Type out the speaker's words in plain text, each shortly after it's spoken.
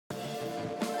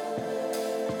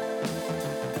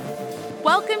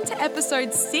Welcome to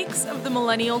episode 6 of the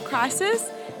Millennial Crisis.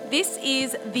 This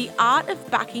is the art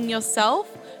of backing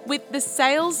yourself with the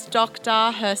sales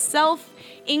doctor herself,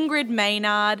 Ingrid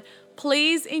Maynard.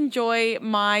 Please enjoy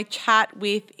my chat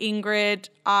with Ingrid.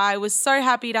 I was so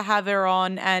happy to have her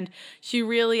on and she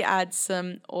really adds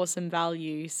some awesome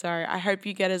value. So I hope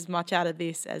you get as much out of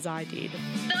this as I did.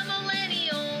 The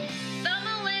millennial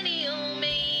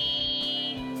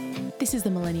me. This is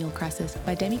The Millennial Crisis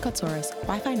by Demi Kotsoris,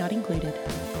 Wi-Fi not included.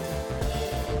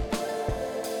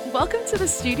 Welcome to the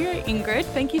studio, Ingrid.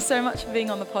 Thank you so much for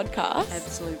being on the podcast.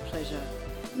 Absolute pleasure.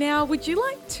 Now, would you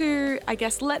like to,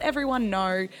 let everyone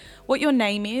know what your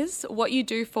name is, what you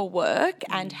do for work,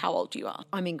 and how old you are?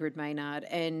 I'm Ingrid Maynard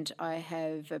and I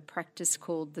have a practice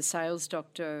called The Sales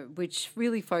Doctor, which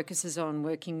really focuses on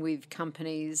working with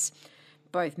companies,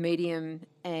 both medium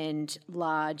and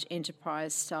large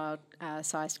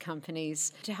enterprise-sized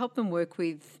companies, to help them work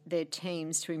with their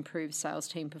teams to improve sales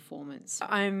team performance.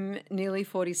 I'm nearly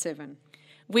 47.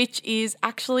 Which is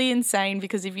actually insane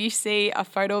because if you see a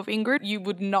photo of Ingrid, you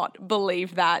would not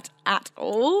believe that at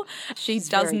all. She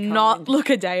does not look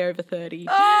a day over 30.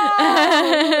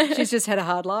 Oh, she's just had a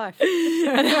hard life.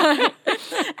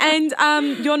 And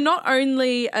you're not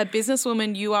only a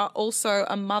businesswoman, you are also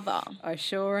a mother. I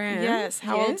sure am. Yes.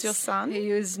 How old's your son?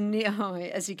 He is,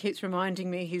 as he keeps reminding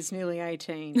me, he's nearly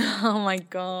 18. Oh, my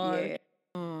God. Yeah.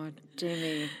 Oh,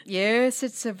 Demi. Yes,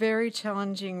 it's a very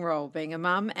challenging role, being a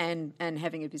mum and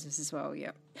having a business as well,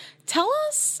 yeah. Tell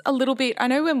us a little bit, I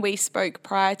know when we spoke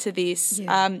prior to this,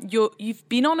 you've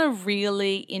been on a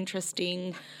really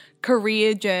interesting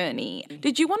career journey.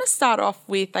 Did you want to start off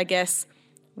with,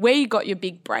 where you got your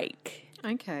big break?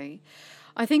 Okay.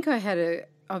 I think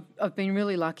I've been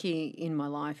really lucky in my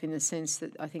life in the sense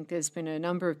that I think there's been a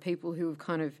number of people who have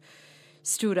kind of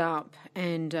stood up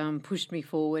and pushed me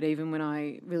forward even when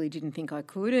I really didn't think I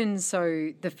could. And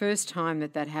so the first time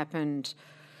that happened,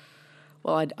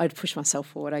 well, I'd pushed myself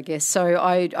forward, I guess. So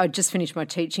I'd just finished my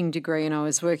teaching degree and I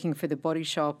was working for the Body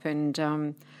Shop and,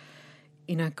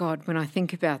 God, when I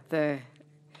think about the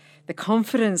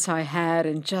confidence I had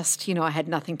and just, I had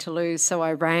nothing to lose. So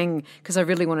I rang, because I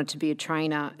really wanted to be a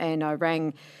trainer, and I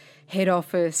rang head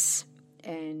office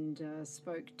and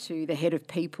spoke to the head of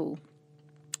people.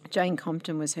 Jane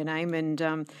Compton was her name, and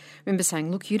I remember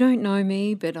saying, look, you don't know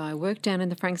me, but I work down in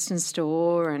the Frankston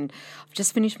store and I've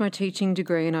just finished my teaching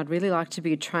degree and I'd really like to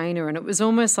be a trainer. And it was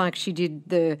almost like she did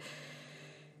the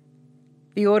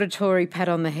auditory pat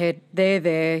on the head,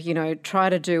 there, try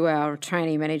to do our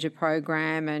trainee manager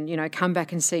program and, come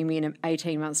back and see me in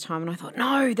 18 months' time. And I thought,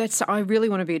 no, I really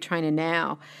want to be a trainer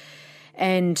now.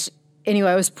 And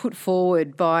anyway, I was put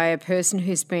forward by a person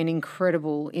who's been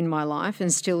incredible in my life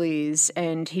and still is,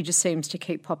 and he just seems to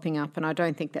keep popping up, and I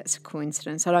don't think that's a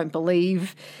coincidence. I don't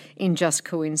believe in just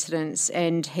coincidence,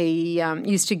 and he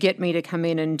used to get me to come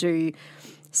in and do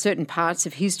certain parts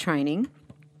of his training,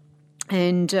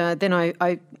 and then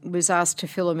I was asked to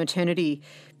fill a maternity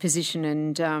position,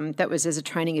 and that was as a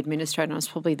training administrator, and I was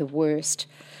probably the worst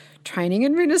training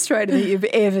administrator that you've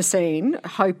ever seen,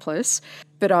 hopeless,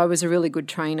 but I was a really good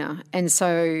trainer. And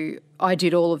so I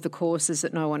did all of the courses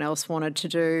that no one else wanted to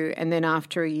do. And then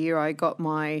after a year, I got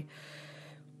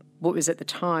what was at the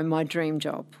time my dream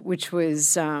job, which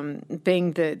was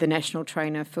being the national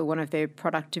trainer for one of their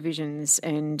product divisions.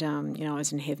 And, I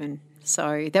was in heaven.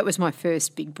 So that was my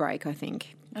first big break, I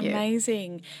think.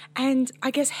 Amazing. Yeah. And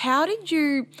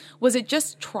was it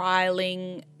just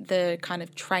trialing the kind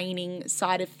of training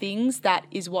side of things that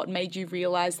is what made you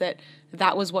realise that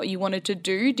was what you wanted to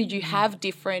do? Did you have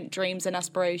different dreams and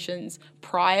aspirations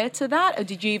prior to that, or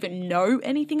did you even know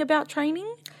anything about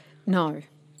training? No.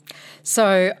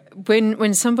 So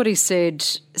when somebody said,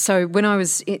 when I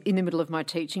was in the middle of my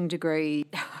teaching degree,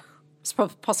 it's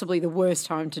possibly the worst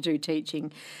time to do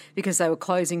teaching because they were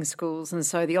closing schools, and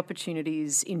so the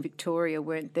opportunities in Victoria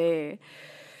weren't there.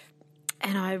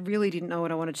 And I really didn't know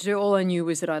what I wanted to do. All I knew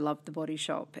was that I loved the Body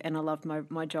Shop and I loved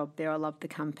my job there. I loved the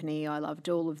company. I loved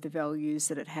all of the values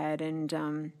that it had.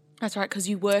 And that's right, because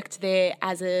you worked there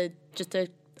as just a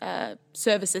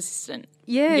service assistant.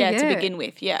 Yeah, to begin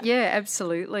with. Yeah,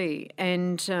 absolutely,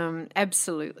 and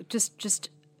absolutely, just.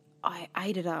 I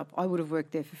ate it up. I would have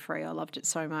worked there for free. I loved it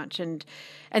so much. And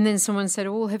then someone said,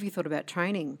 well, have you thought about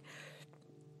training?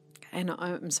 And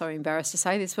I'm so embarrassed to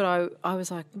say this, but I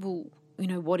was like, well,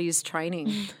 what is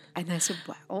training? And they said,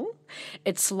 well,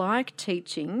 it's like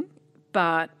teaching,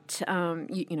 but,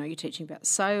 you're teaching about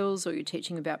sales or you're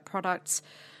teaching about products.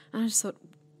 And I just thought,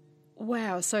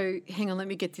 wow, so hang on, let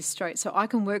me get this straight. So I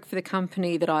can work for the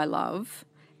company that I love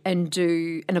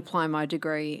and apply my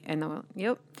degree. And they were,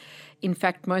 yep. In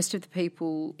fact, most of the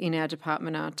people in our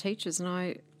department are teachers,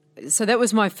 so that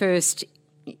was my first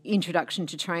introduction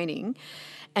to training.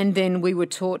 And then we were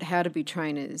taught how to be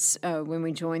trainers when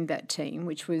we joined that team,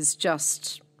 which was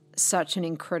just such an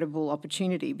incredible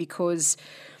opportunity, because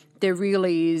there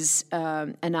really is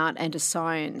an art and a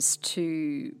science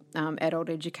to adult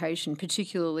education,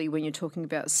 particularly when you're talking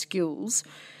about skills.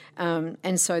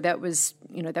 And so that was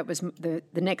the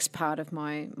next part of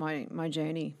my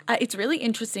journey. It's really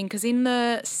interesting because in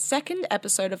the second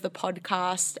episode of the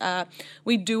podcast,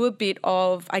 we do a bit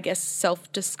of, I guess,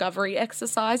 self-discovery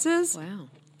exercises. Wow.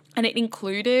 And it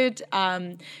included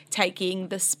taking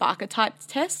the Sparketype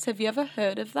test. Have you ever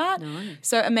heard of that? No.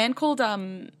 So a man called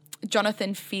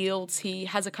Jonathan Fields, he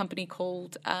has a company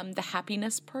called the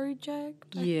Happiness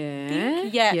Project.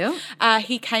 Yeah.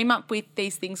 He came up with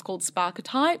these things called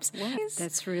Sparketypes.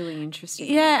 That's really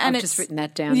interesting. Yeah, and I've just written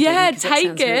that down. Yeah,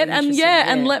 Jenny, take it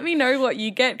and let me know what you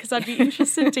get, because I'd be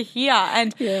interested to hear.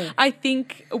 And I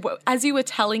think as you were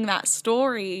telling that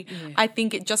story, I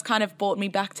think it just kind of brought me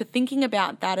back to thinking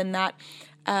about that, and that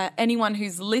anyone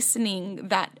who's listening,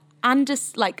 that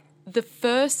the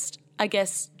first, I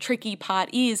guess, tricky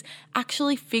part is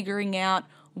actually figuring out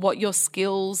what your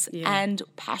skills and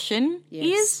passion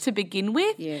is to begin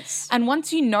with. Yes. And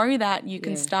once you know that, you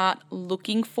can start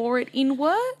looking for it in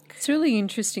work. It's really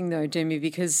interesting though, Demi,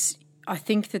 because I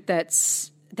think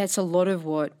that's a lot of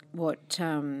what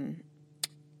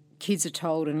kids are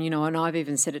told, and and I've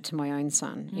even said it to my own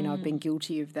son. I've been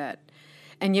guilty of that.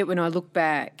 And yet when I look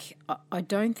back, I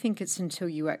don't think it's until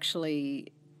you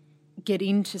actually get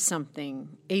into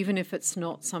something, even if it's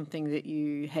not something that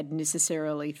you had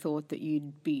necessarily thought that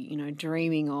you'd be,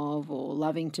 dreaming of or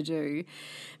loving to do,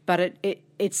 but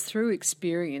it's through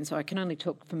experience. I can only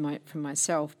talk from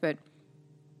myself, but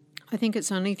I think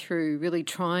it's only through really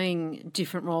trying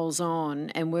different roles on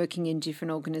and working in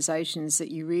different organisations that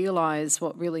you realise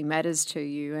what really matters to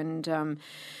you. And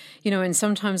and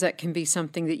sometimes that can be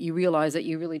something that you realise that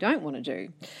you really don't want to do.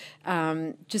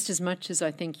 Just as much as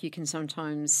I think you can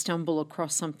sometimes stumble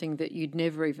across something that you'd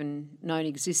never even known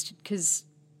existed. Because,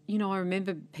 I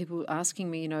remember people asking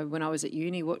me, when I was at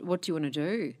uni, what do you want to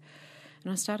do?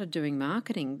 And I started doing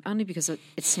marketing only because it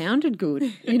sounded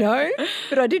good,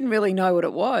 but I didn't really know what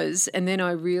it was. And then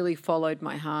I really followed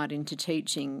my heart into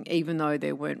teaching, even though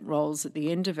there weren't roles at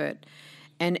the end of it.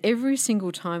 And every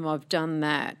single time I've done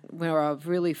that, where I've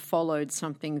really followed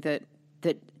something that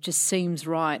just seems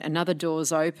right, another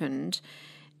door's opened,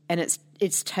 and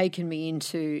it's taken me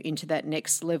into that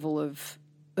next level of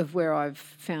where I've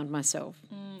found myself.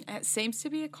 It seems to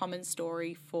be a common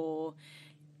story for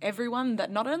everyone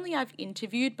that not only I've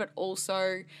interviewed, but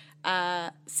also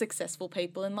successful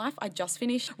people in life. I just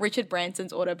finished Richard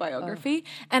Branson's autobiography,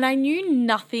 and I knew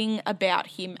nothing about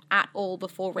him at all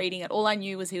before reading it. All I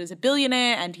knew was he was a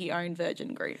billionaire and he owned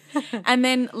Virgin Group. And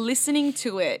then listening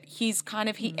to it, he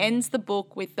ends the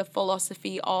book with the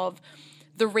philosophy of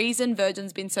the reason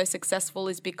Virgin's been so successful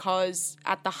is because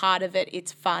at the heart of it,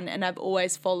 it's fun, and I've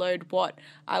always followed what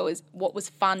was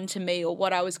fun to me or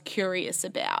what I was curious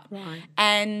about. Right.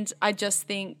 And I just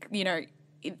think,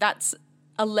 that's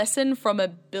a lesson from a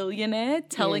billionaire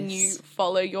telling you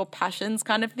follow your passions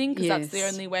kind of thing, because that's the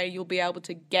only way you'll be able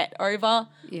to get over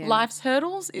life's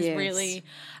hurdles is really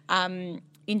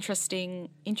interesting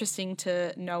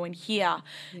to know and hear.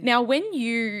 Yeah. Now, when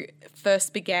you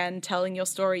first began telling your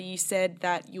story, you said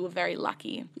that you were very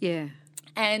lucky. Yeah.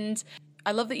 And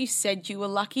I love that you said you were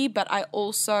lucky, but I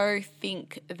also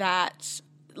think that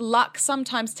luck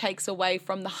sometimes takes away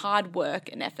from the hard work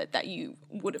and effort that you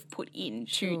would have put in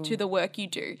to the work you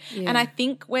do. Yeah. And I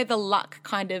think where the luck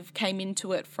kind of came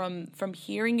into it from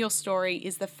hearing your story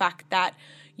is the fact that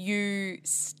you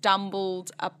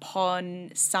stumbled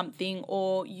upon something,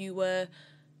 or you were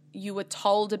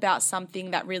told about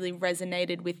something that really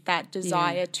resonated with that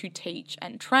desire to teach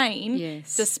and train,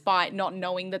 despite not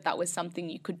knowing that was something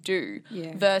you could do,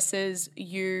 versus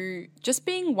you just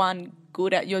being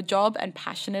good at your job and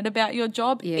passionate about your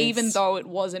job, even though it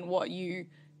wasn't what you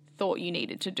thought you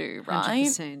needed to do, right?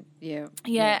 100%,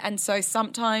 yeah. And so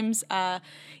sometimes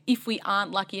if we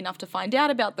aren't lucky enough to find out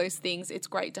about those things, it's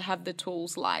great to have the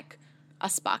tools like a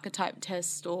Sparketype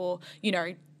test, or,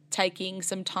 taking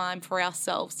some time for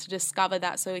ourselves to discover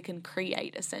that so we can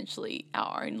create essentially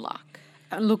our own luck.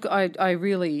 Look, I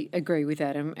really agree with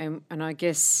that, and I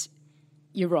guess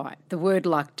you're right. The word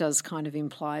luck does kind of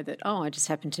imply that, I just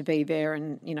happened to be there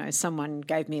and, someone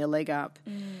gave me a leg up.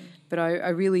 But I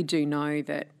really do know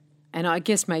that, and I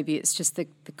guess maybe it's just the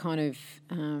kind of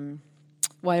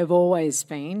way I've always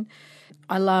been.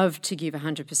 I love to give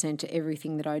 100% to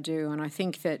everything that I do, and I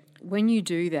think that when you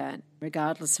do that,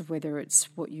 regardless of whether it's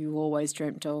what you always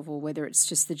dreamt of or whether it's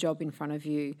just the job in front of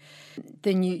you,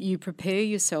 then you prepare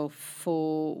yourself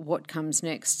for what comes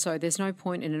next. So there's no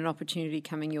point in an opportunity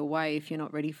coming your way if you're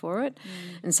not ready for it.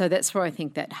 And so that's where I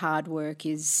think that hard work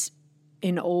is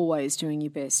in always doing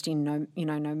your best in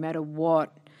no matter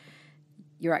what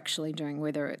you're actually doing,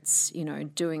 whether it's,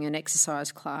 doing an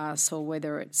exercise class or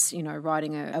whether it's,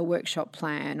 writing a workshop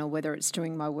plan or whether it's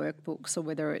doing my workbooks or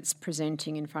whether it's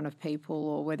presenting in front of people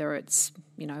or whether it's,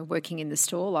 working in the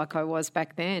store like I was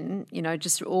back then,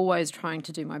 just always trying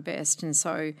to do my best. And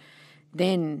so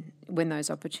then when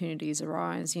those opportunities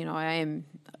arise, I am,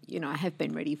 I have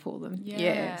been ready for them.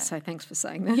 Yeah. So thanks for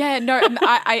saying that. Yeah, no,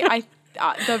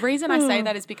 the reason I say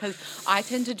that is because I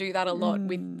tend to do that a lot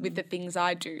with the things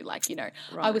I do. Like,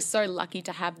 I was so lucky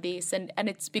to have this, and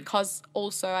it's because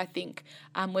also I think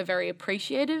we're very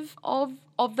appreciative of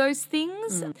those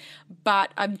things.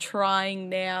 But I'm trying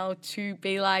now to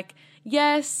be like,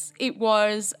 yes, it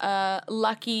was a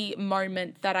lucky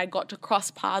moment that I got to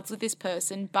cross paths with this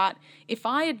person, but if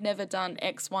I had never done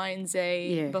X, Y, and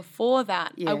Z before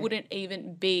that, I wouldn't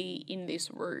even be in this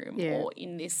room or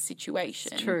in this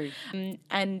situation. It's true.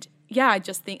 And yeah, I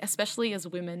just think, especially as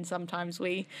women, sometimes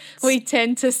we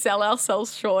tend to sell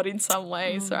ourselves short in some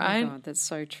ways, right? Oh, my God, that's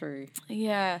so true.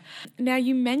 Yeah. Now,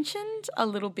 you mentioned a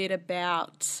little bit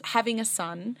about having a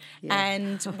son,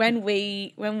 and when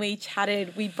we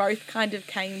chatted, we both kind of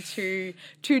came to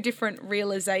two different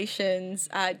realizations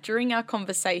during our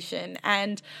conversation,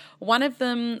 and one of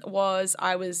them was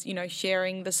I was,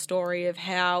 sharing the story of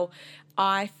how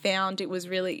I found it was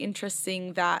really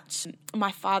interesting that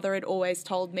my father had always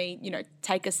told me,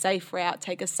 take a safe route,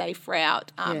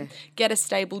 get a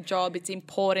stable job. It's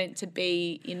important to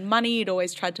be in money. He'd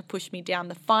always tried to push me down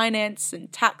the finance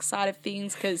and tax side of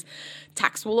things because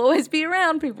tax will always be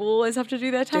around. People always have to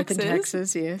do their taxes.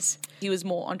 Taxes, yes. He was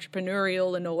more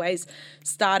entrepreneurial and always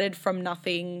started from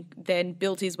nothing, then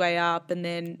built his way up and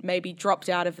then maybe dropped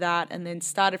out of that and then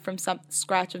started from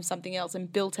scratch of something else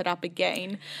and built it up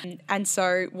again. And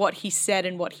so what he said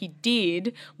and what he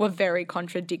did were very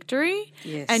contradictory.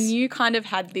 Yes. And you kind of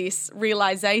had this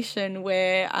realization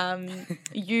where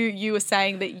you were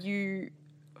saying that you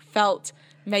felt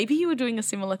maybe you were doing a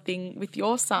similar thing with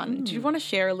your son. Do you want to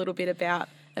share a little bit about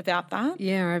that?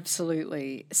 Yeah,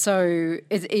 absolutely. So,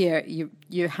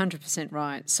 you're 100%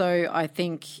 right. So I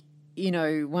think,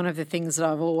 one of the things that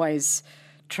I've always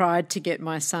tried to get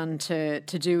my son to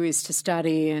do is to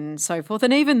study and so forth.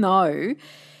 And even though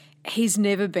he's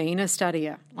never been a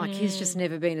studier, he's just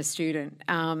never been a student,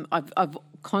 I've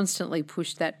constantly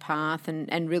pushed that path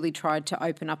and really tried to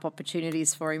open up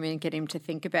opportunities for him and get him to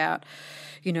think about,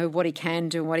 what he can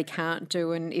do and what he can't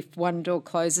do. And if one door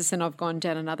closes, then I've gone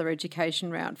down another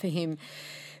education route for him.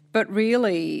 But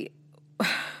really,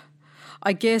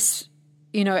 I guess,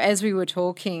 as we were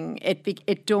talking,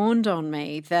 it dawned on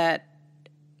me that,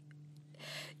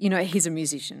 he's a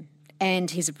musician.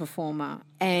 And he's a performer,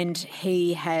 and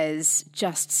he has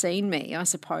just seen me, I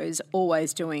suppose,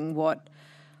 always doing what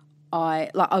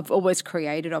I've always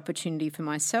created opportunity for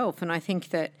myself. And I think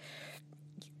that,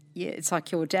 it's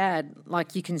like your dad,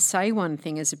 you can say one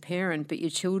thing as a parent, but your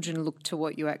children look to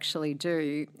what you actually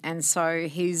do. And so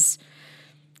he's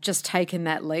just taken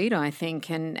that lead, I think,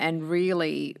 and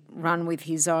really run with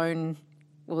his own.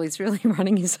 Well, he's really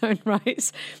running his own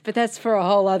race, but that's for a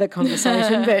whole other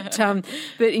conversation. But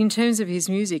in terms of his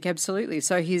music, absolutely.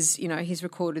 So he's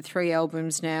recorded 3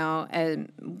 albums now,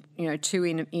 and 2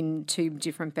 in 2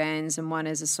 different bands and 1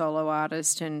 as a solo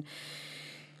artist. And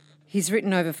he's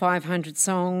written over 500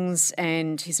 songs,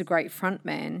 and he's a great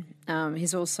frontman.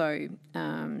 He's also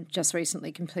just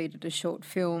recently completed a short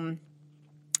film,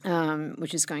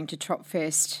 which is going to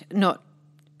Tropfest, not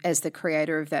as the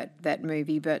creator of that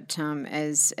movie, but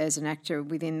as an actor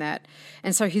within that.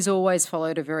 And so he's always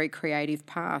followed a very creative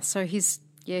path. So he's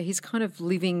kind of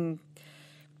living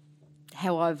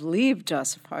how I've lived, I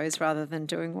suppose, rather than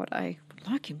doing what I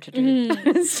would like him to do.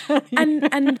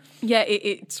 And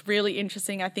it's really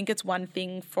interesting. I think it's one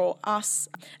thing for us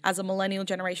as a millennial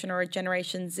generation or a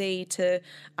Generation Z to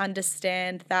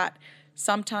understand that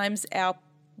sometimes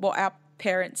what our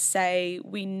parents say,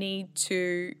 we need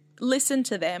to listen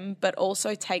to them, but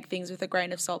also take things with a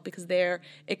grain of salt because their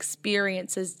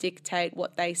experiences dictate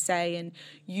what they say, and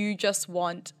you just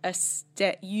want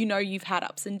you've had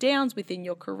ups and downs within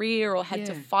your career or had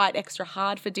to fight extra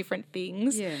hard for different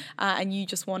things, and you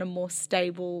just want a more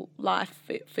stable life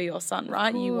for your son,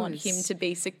 right? You want him to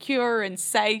be secure and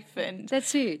safe, and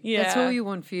that's it. Yeah. That's all you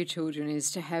want for your children, is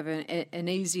to have an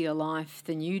easier life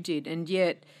than you did. And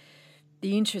yet,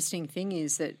 the interesting thing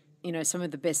is that, you know, some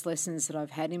of the best lessons that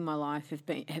I've had in my life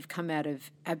have come out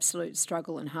of absolute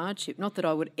struggle and hardship. Not that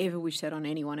I would ever wish that on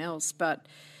anyone else, but,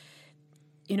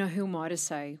 you know, who am I to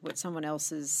say what someone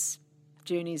else's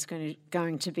journey is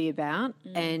going to be about?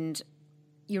 And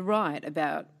you're right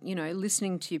about, you know,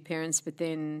 listening to your parents, but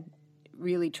then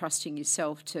really trusting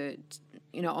yourself to,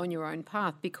 you know, on your own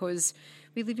path, because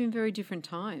we live in very different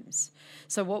times.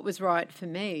 So what was right for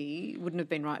me wouldn't have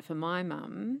been right for my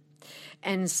mum.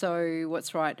 And so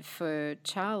what's right for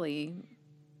Charlie,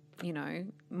 you know,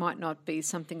 might not be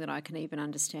something that I can even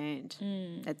understand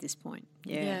at this point.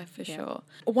 Yeah, for sure.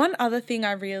 One other thing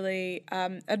I really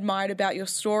admired about your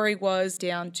story was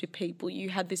down to people. You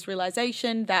had this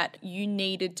realization that you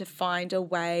needed to find a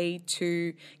way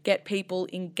to get people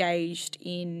engaged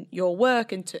in your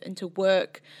work and to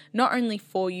work not only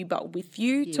for you but with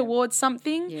you towards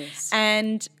something. Yes.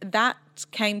 And that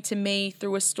came to me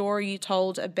through a story you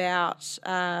told about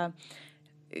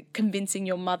convincing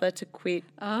your mother to quit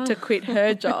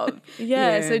her job.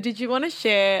 So did you want to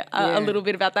share a little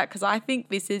bit about that? Because I think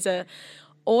this is a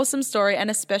awesome story,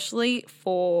 and especially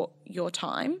for your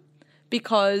time,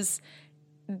 because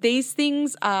these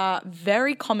things are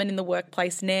very common in the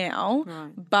workplace now,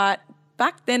 but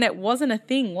back then it wasn't a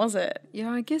thing, was it?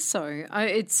 Yeah, I guess so.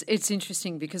 It's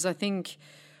interesting because I think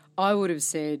I would have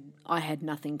said I had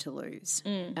nothing to lose.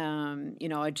 You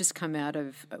know, I'd just come out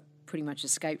of pretty much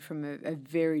escaped from a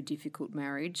very difficult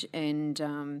marriage, and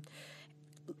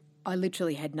I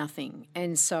literally had nothing.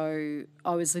 And so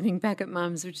I was living back at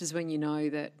mum's, which is when you know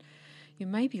that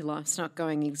maybe life's not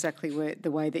going exactly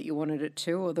the way that you wanted it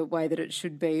to, or the way that it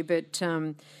should be. But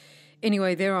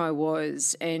anyway, there I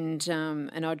was, and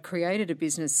I'd created a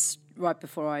business right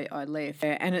before I left.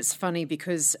 And it's funny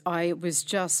because I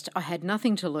had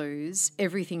nothing to lose,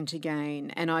 everything to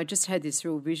gain, and I just had this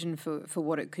real vision for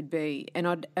what it could be. And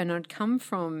I'd come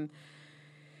from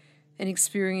an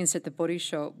experience at the Body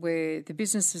Shop where the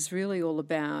business is really all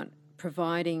about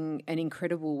providing an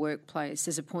incredible workplace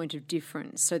as a point of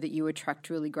difference so that you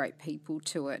attract really great people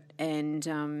to it. And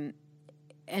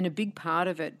a big part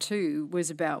of it too was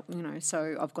about, you know,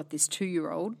 so I've got this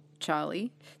 2-year-old,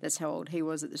 Charlie, that's how old he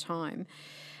was at the time.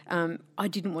 I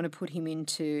didn't want to put him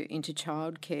into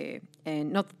childcare,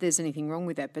 and not that there's anything wrong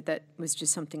with that, but that was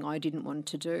just something I didn't want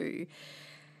to do.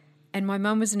 And my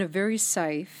mum was in a very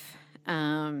safe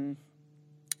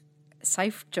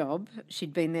job.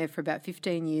 She'd been there for about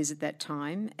 15 years at that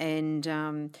time, and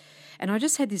I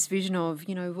just had this vision of,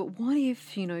 you know, what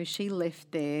if, you know, she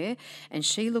left there and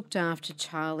she looked after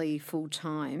Charlie full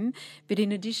time, but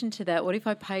in addition to that, what if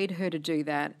I paid her to do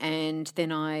that, and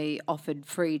then I offered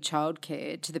free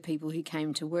childcare to the people who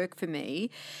came to work for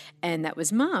me, and that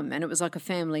was mum, and it was like a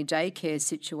family daycare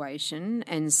situation,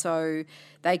 and so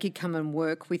they could come and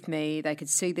work with me, they could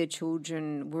see their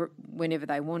children whenever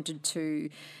they wanted to.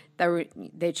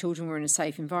 Their children were in a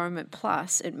safe environment,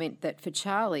 plus it meant that for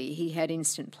Charlie, he had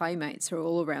instant playmates who were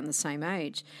all around the same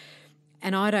age.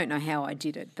 And I don't know how I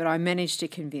did it, but I managed to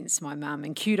convince my mum,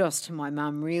 and kudos to my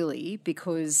mum really,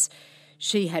 because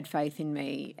she had faith in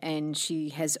me and she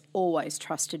has always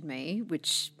trusted me,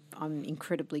 which I'm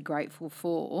incredibly grateful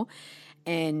for.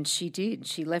 And she did.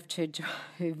 She left her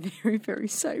very, very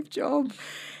safe job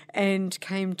and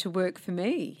came to work for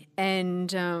me.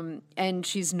 And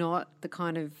she's not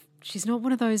she's not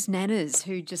one of those nanas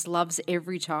who just loves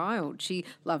every child. She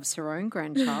loves her own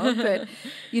grandchild. But,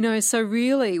 you know, so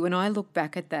really when I look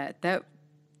back at that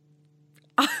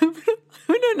I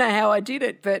don't know how I did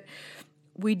it, but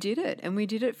we did it. And we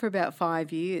did it for about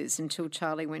 5 years until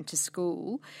Charlie went to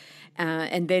school.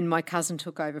 And then my cousin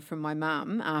took over from my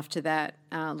mum after that,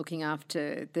 looking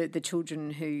after the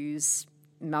children whose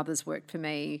mothers worked for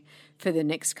me for the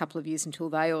next couple of years until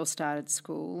they all started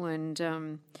school. And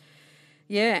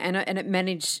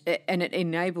it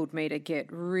enabled me to get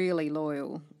really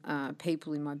loyal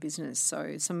people in my business.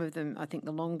 So some of them, I think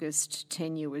the longest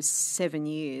tenure was 7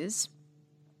 years.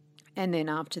 And then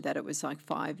after that, it was like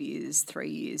 5 years, 3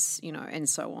 years, you know, and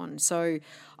so on. So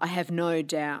I have no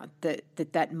doubt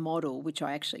that model, which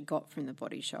I actually got from the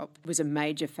Body Shop, was a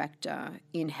major factor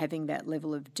in having that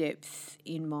level of depth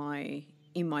in my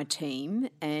team,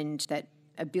 and that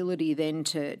ability then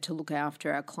to look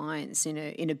after our clients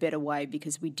in a better way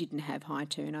because we didn't have high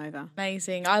turnover.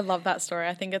 Amazing. I love that story.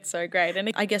 I think it's so great.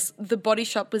 And I guess the Body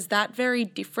Shop, was that very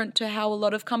different to how a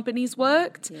lot of companies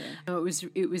worked? Yeah. No,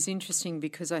 it was interesting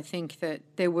because I think that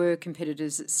there were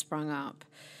competitors that sprung up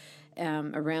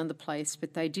around the place,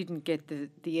 but they didn't get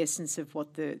the essence of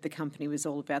what the company was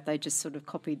all about. They just sort of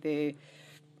copied their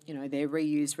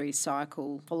reuse,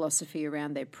 recycle philosophy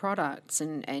around their products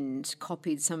and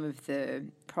copied some of the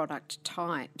product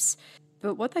types.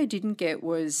 But what they didn't get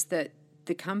was that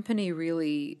the company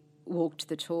really walked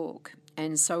the talk.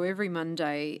 And so every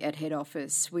Monday at head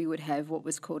office, we would have what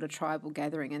was called a tribal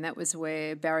gathering. And that was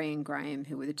where Barry and Graham,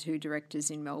 who were the two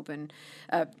directors in Melbourne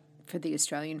for the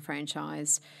Australian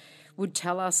franchise, would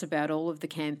tell us about all of the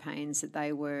campaigns that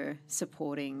they were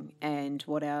supporting and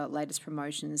what our latest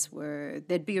promotions were.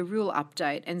 There'd be a real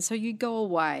update. And so you go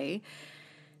away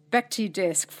back to your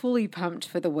desk fully pumped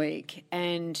for the week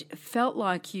and felt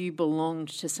like you belonged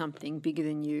to something bigger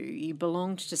than you. You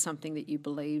belonged to something that you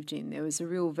believed in. There was a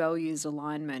real values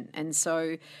alignment. And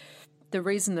so the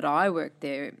reason that I worked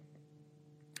there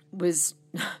was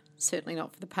certainly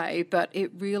not for the pay, but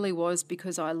it really was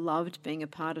because I loved being a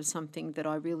part of something that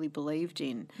I really believed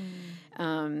in.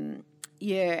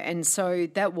 And so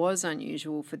that was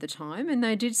unusual for the time, and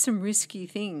they did some risky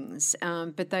things,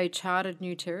 but they charted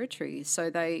new territory. So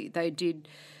they did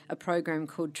a program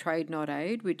called Trade Not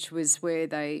Aid, which was where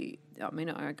I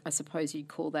suppose you'd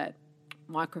call that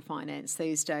microfinance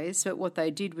these days, but what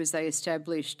they did was they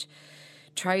established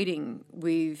trading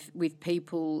with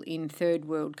people in third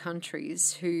world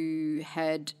countries who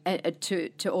had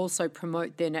to also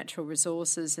promote their natural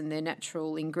resources and their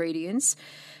natural ingredients.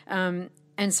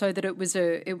 And so that it was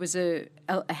a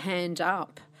hand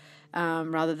up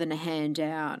rather than a hand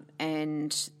out.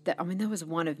 And that was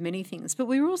one of many things. But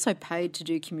we were also paid to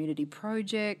do community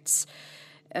projects.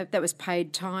 That was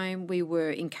paid time. We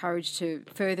were encouraged to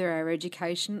further our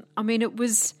education. It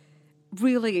was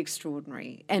really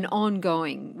extraordinary. And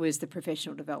ongoing was the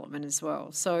professional development as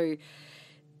well. So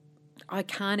I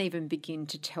can't even begin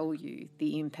to tell you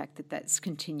the impact that that's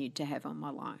continued to have on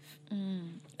my life.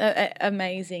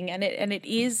 Amazing. And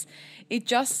it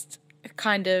just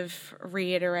kind of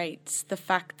reiterates the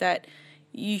fact that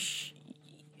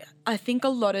I think a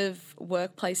lot of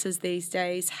workplaces these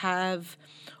days have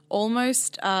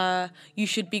almost you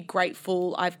should be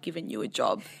grateful I've given you a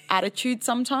job attitude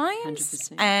sometimes.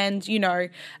 100%.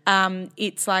 And,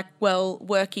 it's like, well,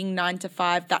 working 9 to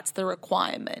 5, that's the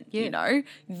requirement,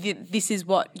 this is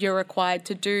what you're required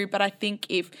to do. But I think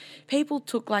if people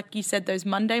took, like you said, those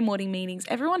Monday morning meetings,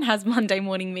 everyone has Monday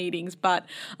morning meetings, but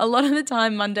a lot of the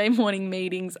time Monday morning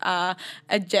meetings are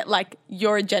like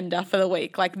your agenda for the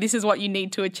week. Like, this is what you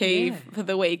need to achieve for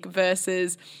the week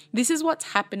versus this is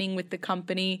what's happening with the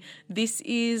company. This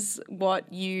is what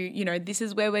this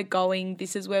is where we're going.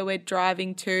 This is where we're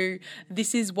driving to.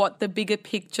 This is what the bigger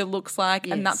picture looks like.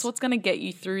 Yes. And that's what's going to get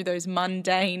you through those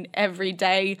mundane,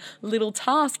 everyday little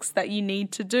tasks that you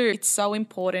need to do. It's so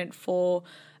important for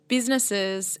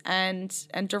businesses and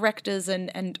directors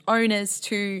and owners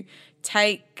to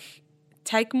take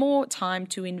more time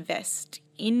to invest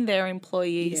in their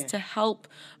employees to help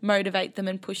motivate them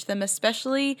and push them,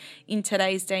 especially in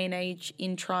today's day and age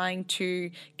in trying to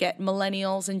get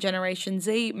millennials and Generation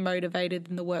Z motivated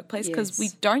in the workplace, because we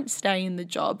don't stay in the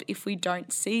job if we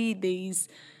don't see these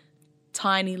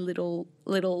tiny little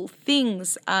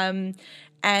things. And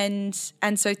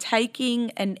so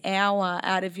taking an hour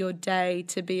out of your day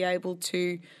to be able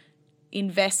to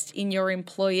invest in your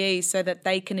employees so that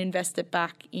they can invest it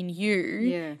back in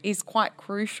you is quite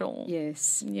crucial.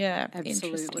 Yes. Yeah, absolutely.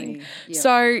 Interesting. Yep.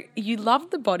 So you love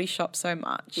the Body Shop so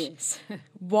much. Yes.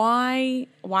 Why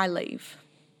leave?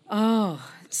 Oh,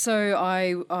 so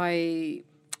I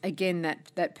again,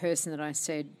 that person that I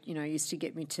said, used to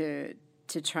get me to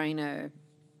train a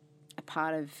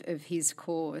part of his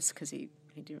course because he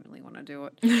didn't really want to do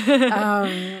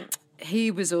it.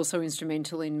 He was also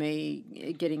instrumental in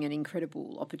me getting an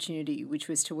incredible opportunity, which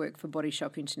was to work for Body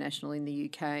Shop International in the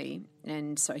UK.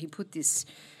 And so he put this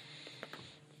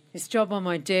job on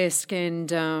my desk,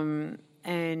 and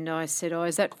I said, "Oh,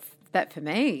 is that for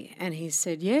me?" And he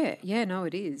said, "Yeah, no,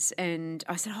 it is." And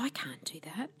I said, "Oh, I can't do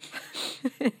that."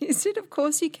 He said, "Of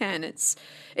course you can. It's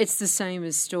the same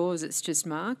as stores. It's just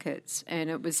markets."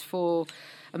 And it was for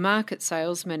a market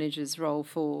sales manager's role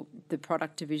for the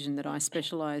product division that I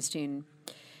specialised in,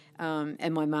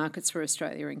 and my markets were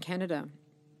Australia and Canada.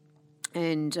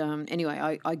 And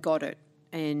anyway, I got it,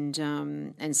 and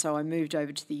so I moved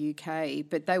over to the UK.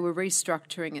 But they were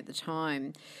restructuring at the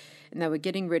time, and they were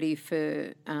getting ready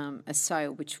for a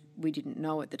sale, which we didn't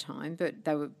know at the time, but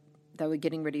they were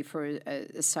getting ready for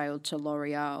a sale to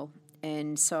L'Oreal,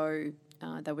 and so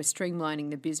they were streamlining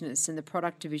the business, and the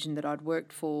product division that I'd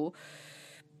worked for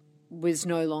was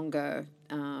no longer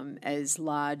as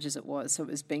large as it was. So it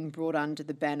was being brought under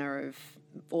the banner of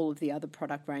all of the other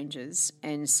product ranges.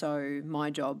 And so my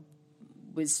job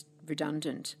was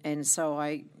redundant. And so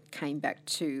I came back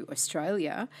to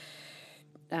Australia.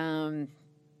 And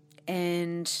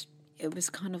it was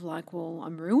kind of like, well,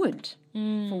 I'm ruined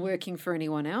for working for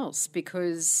anyone else,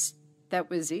 because that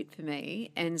was it for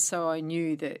me. And so I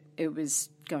knew that it was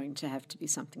going to have to be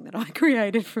something that I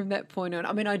created from that point on.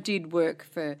 I mean, I did work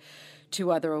for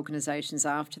 2 other organisations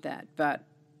after that, but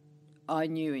I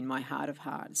knew in my heart of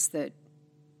hearts that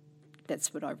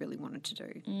that's what I really wanted to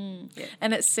do. Yeah.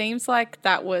 And it seems like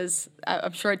that was,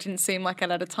 I'm sure it didn't seem like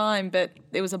it at a time, but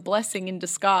it was a blessing in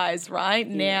disguise, right?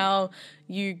 Yeah. Now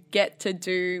you get to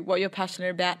do what you're passionate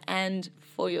about and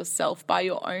for yourself by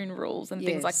your own rules and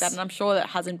things like that. And I'm sure that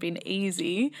hasn't been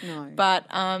easy. No. But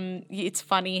it's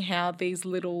funny how these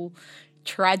little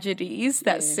tragedies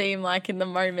that seem like in the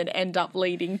moment end up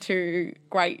leading to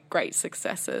great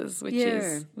successes, which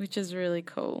is really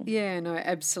cool. Yeah, no,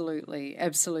 absolutely.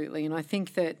 And I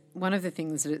think that one of the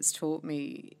things that it's taught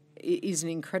me is an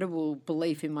incredible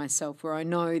belief in myself, where I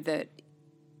know that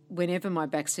whenever my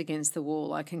back's against the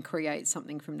wall, I can create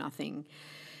something from nothing.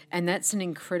 And that's an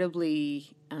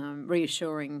incredibly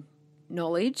reassuring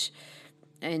knowledge.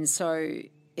 And so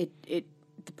it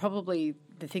probably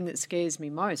the thing that scares me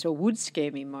most, or would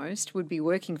scare me most, would be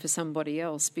working for somebody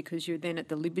else, because you're then at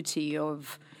the liberty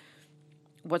of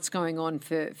what's going on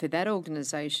for that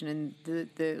organisation, and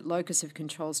the locus of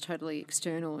control is totally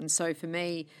external. And so for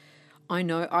me, I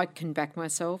know I can back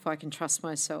myself, I can trust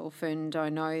myself, and I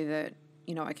know that,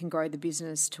 you know, I can grow the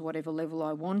business to whatever level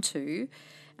I want to,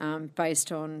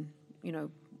 based on, you know,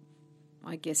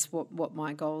 I guess what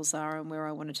my goals are and where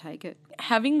I want to take it.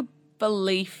 Having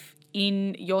belief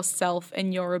in yourself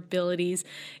and your abilities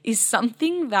is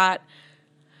something that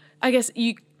I guess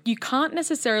you can't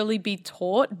necessarily be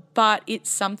taught, but it's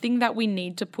something that we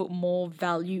need to put more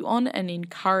value on and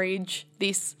encourage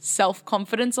this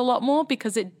self-confidence a lot more,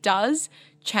 because it does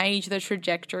change the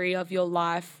trajectory of your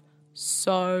life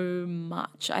so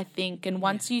much, I think. And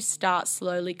once you start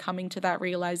slowly coming to that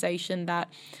realization that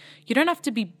you don't have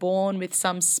to be born with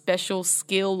some special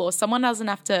skill, or someone doesn't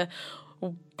have to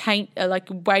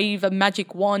wave a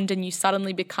magic wand and you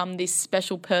suddenly become this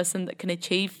special person that can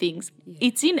achieve things. Yeah.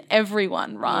 It's in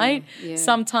everyone, right? Yeah.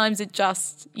 Sometimes it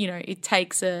just, you know, it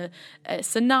takes a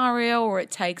scenario, or it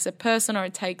takes a person, or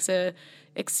it takes a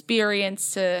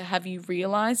experience to have you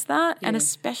realize that. And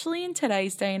especially in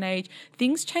today's day and age,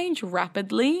 things change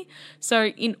rapidly.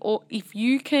 So if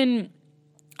you can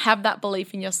have that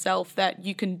belief in yourself that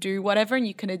you can do whatever and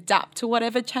you can adapt to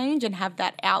whatever change and have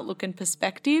that outlook and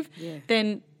perspective,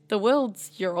 then the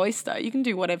world's your oyster. You can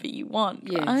do whatever you want,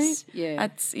 right? Yeah.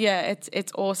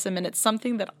 It's awesome, and it's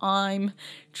something that I'm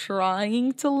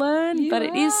trying to learn, but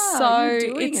it is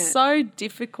so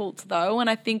difficult though,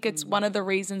 and I think it's one of the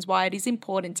reasons why it is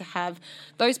important to have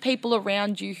those people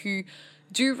around you who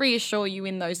do reassure you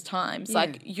in those times.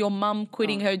 Like your mum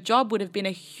quitting her job would have been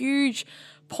a huge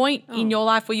point in your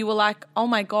life where you were like, oh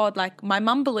my God, like my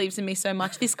mum believes in me so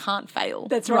much, this can't fail.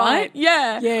 That's right.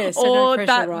 Yeah. Yeah. So or no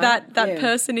pressure, that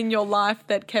person in your life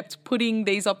that kept putting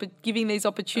giving these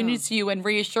opportunities to you and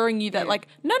reassuring you that like,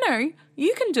 no,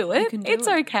 you can do it. It's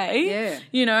okay. Yeah.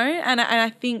 You know, and I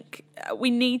think we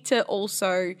need to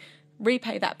also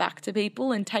repay that back to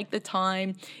people and take the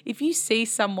time. If you see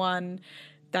someone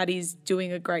that is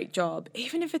doing a great job,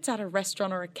 even if it's at a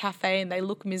restaurant or a cafe and they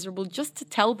look miserable, just to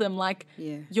tell them like,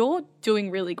 you're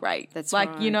doing really great. That's like,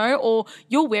 right. you know, or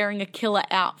you're wearing a killer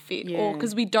outfit, or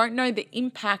because we don't know the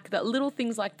impact that little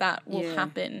things like that will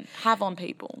have on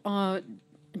people. Oh,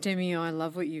 Demi, I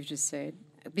love what you've just said,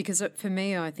 because for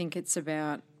me, I think it's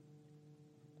about,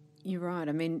 you're right.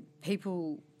 I mean,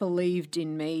 people believed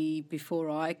in me before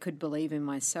I could believe in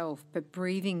myself, but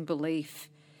breathing belief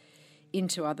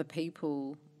into other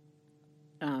people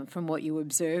from what you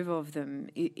observe of them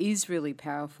is really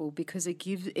powerful, because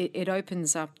it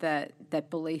opens up that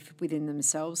belief within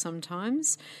themselves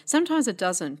sometimes. Sometimes it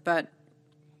doesn't, but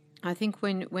I think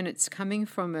when it's coming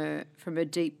from a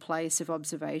deep place of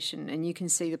observation and you can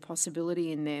see the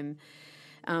possibility in them,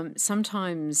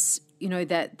 sometimes, you know,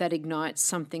 that ignites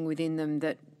something within them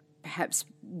that perhaps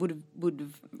would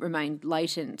have remained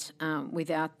latent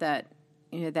without that,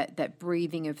 you know, that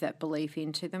breathing of that belief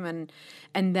into them.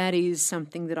 And that is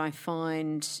something that I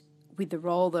find with the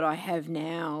role that I have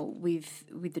now, with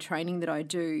the training that I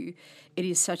do. It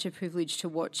is such a privilege to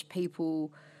watch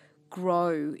people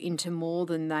grow into more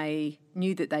than they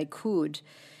knew that they could,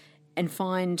 and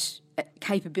find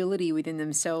capability within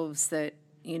themselves that,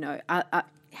 you know,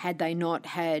 had they not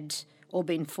had or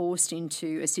been forced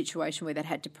into a situation where they'd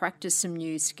had to practice some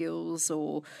new skills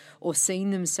or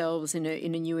seen themselves in a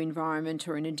new environment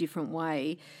or in a different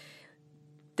way,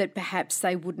 that perhaps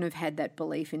they wouldn't have had that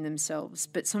belief in themselves.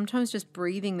 But sometimes just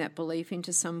breathing that belief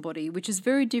into somebody, which is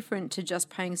very different to just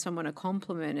paying someone a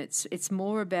compliment. It's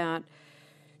more about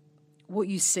what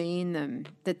you see in them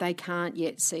that they can't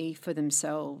yet see for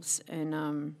themselves.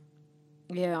 And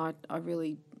Yeah,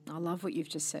 I love what you've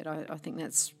just said. I think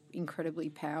that's incredibly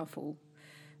powerful.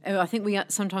 And I think we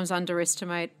sometimes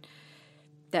underestimate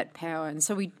that power, and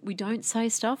so we don't say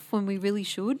stuff when we really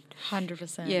should.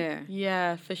 100%.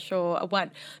 Yeah, for sure.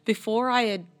 Before I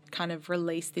had kind of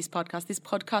released this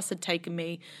podcast had taken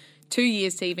me 2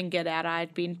 years to even get out.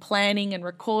 I'd been planning and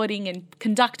recording and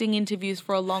conducting interviews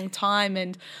for a long time,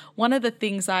 and one of the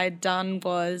things I had done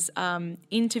was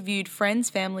interviewed friends,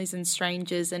 families and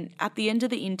strangers, and at the end of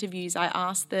the interviews I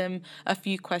asked them a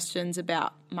few questions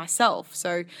about myself.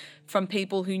 So from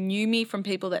people who knew me, from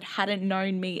people that hadn't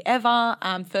known me ever,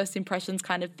 first impressions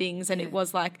kind of things, and it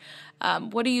was like,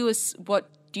 what do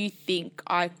you think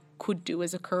I could do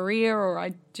as a career, or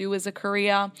I do as a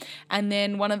career? And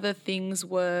then one of the things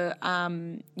were,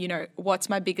 what's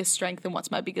my biggest strength and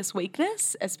what's my biggest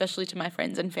weakness, especially to my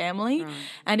friends and family. Right.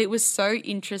 And it was so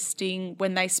interesting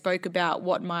when they spoke about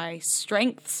what my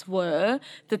strengths were,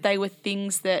 that they were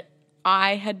things that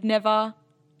I had never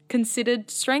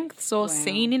considered strengths or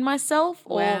seen in myself,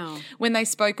 or when they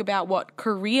spoke about what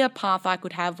career path I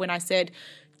could have, when I said,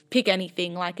 pick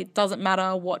anything, like it doesn't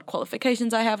matter what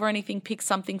qualifications I have or anything, pick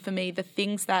something for me. The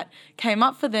things that came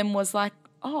up for them was like,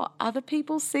 oh, other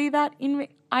people see that in me.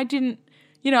 I didn't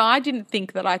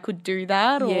think that I could do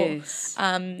that or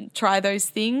try those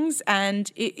things. And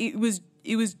it was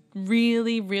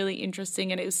really, really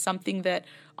interesting, and it was something that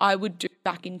I would do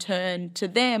back in turn to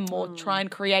them, or try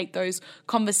and create those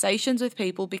conversations with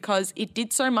people, because it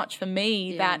did so much for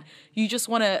me that you just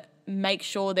want to make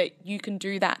sure that you can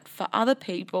do that for other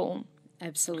people.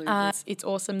 Absolutely. It's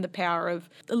awesome, the power of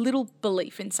a little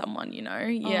belief in someone,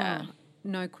 Yeah. Oh,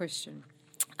 no question.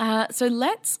 So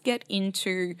let's get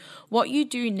into what you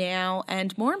do now,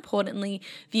 and more importantly,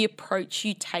 the approach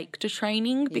you take to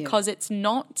training, because it's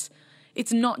not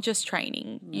just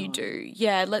training you do.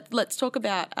 Yeah, let's talk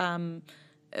about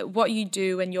what you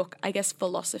do and your, I guess,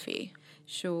 philosophy.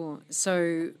 Sure.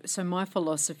 So my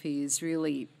philosophy is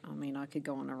really, I could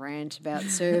go on a rant about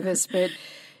service, but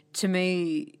to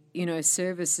me,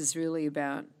 service is really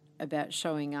about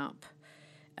showing up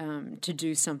to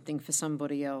do something for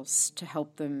somebody else, to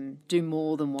help them do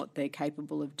more than what they're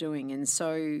capable of doing. And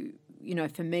so,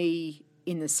 for me,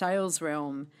 in the sales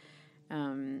realm,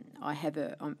 I have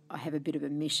a bit of a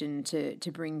mission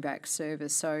to bring back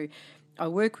service. So I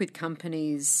work with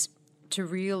companies to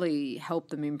really help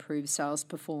them improve sales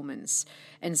performance.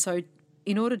 And so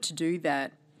in order to do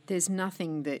that, there's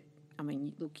nothing that,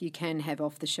 look, you can have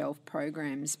off-the-shelf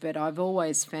programs, but I've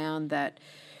always found that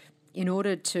in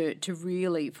order to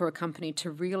really, for a company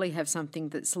to really have something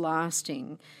that's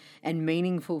lasting and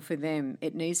meaningful for them,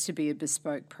 it needs to be a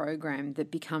bespoke program that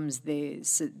becomes theirs,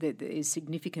 so that there is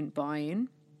significant buy-in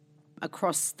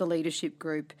across the leadership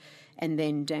group and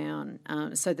then down,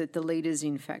 so that the leaders,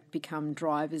 in fact, become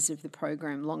drivers of the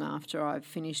program long after I've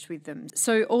finished with them.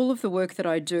 So all of the work that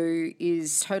I do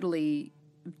is totally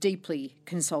deeply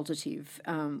consultative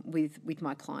with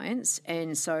my clients,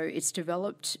 and so it's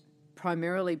developed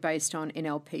primarily based on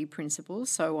NLP principles.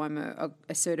 So I'm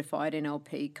a certified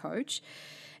NLP coach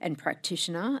and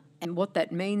practitioner, and what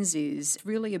that means is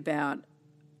really about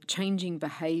changing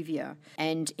behaviour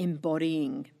and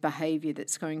embodying behaviour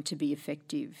that's going to be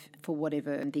effective for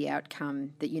whatever the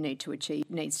outcome that you need to achieve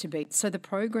needs to be. So the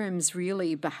program's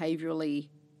really behaviourally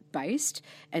based,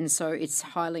 and so it's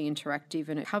highly interactive,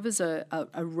 and it covers a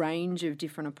range of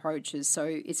different approaches. So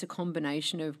it's a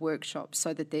combination of workshops,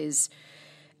 so that there's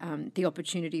the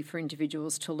opportunity for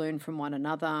individuals to learn from one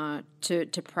another,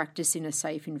 to practice in a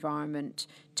safe environment,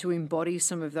 to embody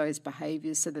some of those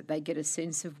behaviours so that they get a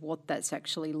sense of what that's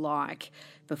actually like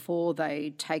before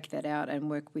they take that out and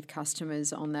work with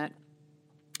customers on that.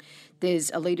 There's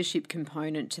a leadership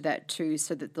component to that too,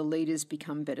 so that the leaders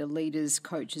become better leaders,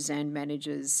 coaches and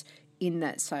managers in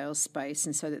that sales space,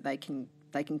 and so that they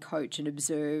can coach and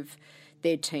observe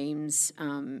their teams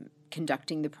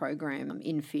conducting the program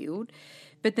in field.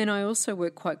 But then I also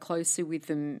work quite closely with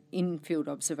them in field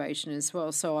observation as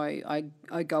well. So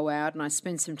I go out and I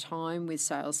spend some time with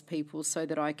salespeople so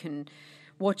that I can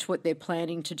watch what they're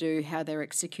planning to do, how they're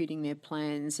executing their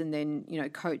plans, and then,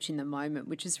 coach in the moment,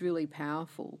 which is really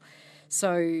powerful.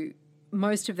 So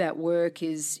most of that work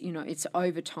is, it's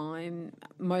over time.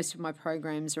 Most of my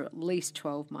programs are at least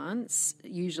 12 months,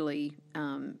 usually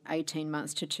 18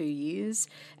 months to 2 years.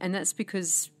 And that's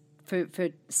because for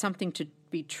something to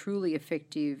be truly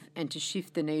effective and to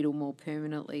shift the needle more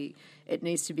permanently, it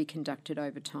needs to be conducted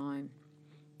over time.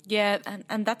 Yeah,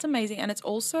 and that's amazing. And it's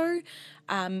also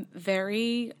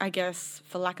very, I guess,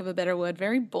 for lack of a better word,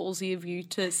 very ballsy of you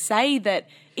to say that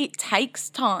it takes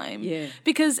time. Yeah.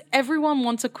 Because everyone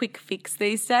wants a quick fix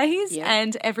these days, Yeah.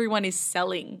 and everyone is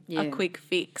selling a Yeah. quick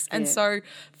fix. And Yeah. so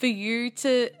for you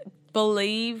to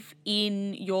believe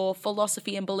in your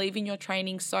philosophy and believe in your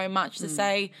training so much to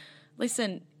say,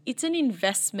 listen, it's an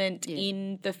investment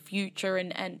in the future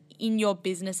and in your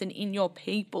business and in your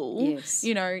people. Yes.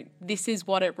 You know, this is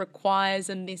what it requires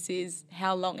and this is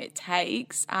how long it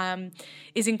takes,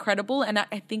 is incredible. And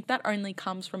I think that only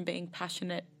comes from being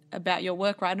passionate about your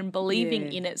work, right, and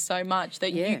believing in it so much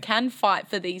that you can fight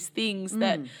for these things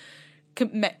that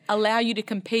allow you to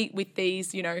compete with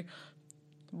these,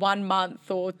 1 month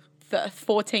or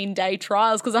 14-day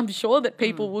trials, because I'm sure that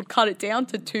people would cut it down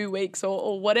to 2 weeks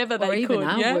or whatever they could. Or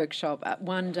even yeah? our workshop, a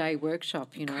 1-day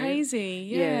workshop, Crazy,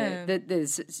 yeah.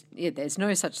 There's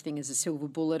no such thing as a silver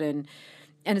bullet, and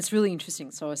it's really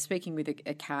interesting. So I was speaking with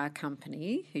a car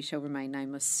company who shall remain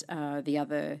nameless the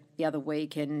other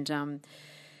week, and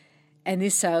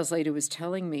this sales leader was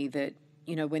telling me that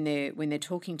when they're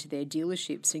talking to their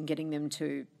dealerships and getting them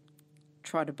to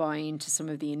try to buy into some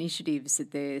of the initiatives that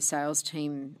their sales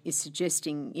team is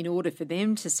suggesting in order for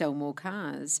them to sell more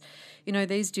cars,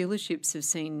 these dealerships have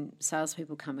seen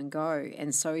salespeople come and go.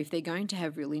 And so if they're going to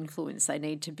have real influence, they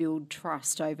need to build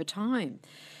trust over time.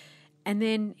 And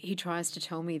then he tries to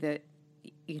tell me that,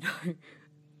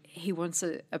 he wants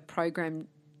a program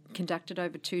conducted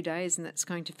over 2 days and that's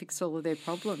going to fix all of their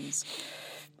problems.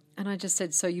 And I just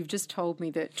said, so you've just told me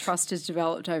that trust is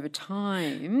developed over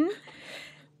time.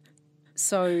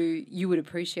 So you would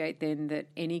appreciate then that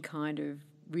any kind of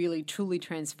really truly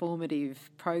transformative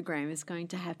program is going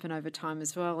to happen over time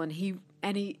as well. And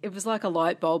it was like a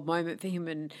light bulb moment for him,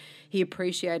 and he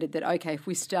appreciated that, okay, if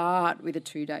we start with a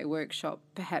 2-day workshop,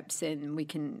 perhaps then we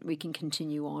can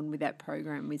continue on with that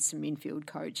program with some infield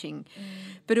coaching.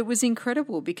 But it was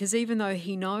incredible because even though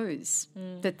he knows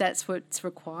that that's what's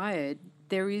required,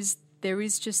 there is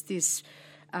just this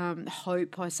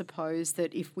hope, I suppose,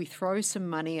 that if we throw some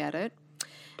money at it,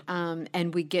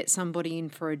 and we get somebody in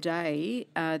for a day,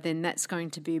 then that's going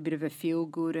to be a bit of a feel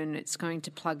good, and it's going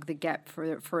to plug the gap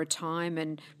for a time,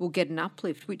 and we'll get an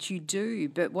uplift, which you do.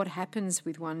 But what happens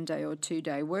with 1-day or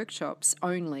 2-day workshops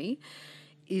only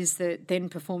is that then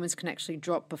performance can actually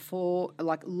drop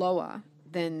lower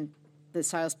than the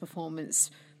sales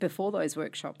performance before those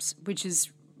workshops, which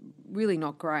is really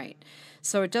not great.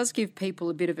 So it does give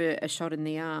people a bit of a shot in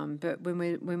the arm, but when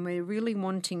we're really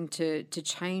wanting to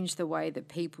change the way that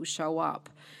people show up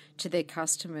to their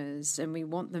customers, and we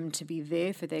want them to be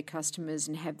there for their customers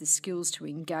and have the skills to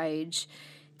engage,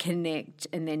 connect,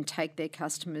 and then take their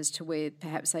customers to where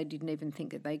perhaps they didn't even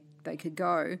think that they could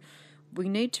go, we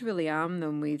need to really arm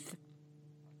them with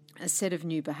a set of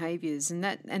new behaviours, and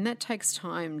that takes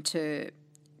time to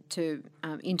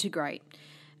integrate,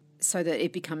 so that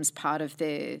it becomes part of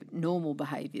their normal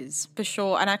behaviours. For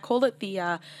sure. And I call it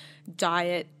the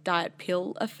diet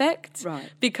pill effect.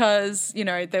 Right. Because,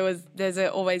 there's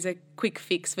always a quick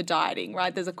fix for dieting,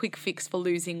 right? There's a quick fix for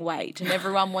losing weight, and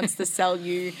everyone wants to sell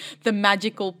you the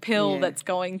pill that's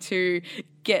going to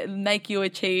make you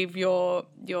achieve your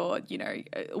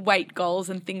weight goals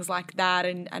and things like that,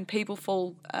 and people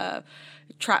fall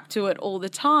trapped to it all the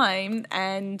time.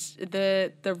 And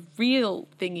the real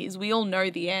thing is, we all know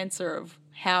the answer of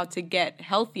how to get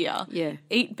healthier. Yeah.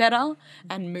 Eat better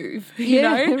and move.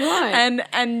 Right.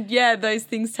 And those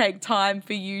things take time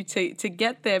for you to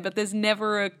get there, but there's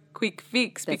never a quick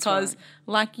fix. That's because right.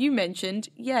 like you mentioned,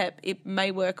 it may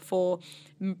work for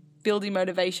building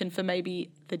motivation for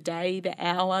maybe the day, the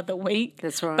hour, the week.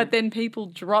 That's right. But then people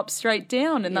drop straight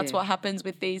down, and that's what happens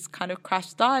with these kind of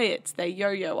crash diets. They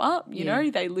yo-yo up,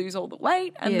 they lose all the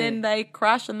weight, and then they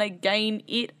crash and they gain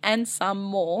it and some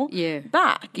more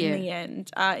back in the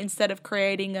end, instead of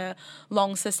creating a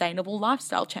long, sustainable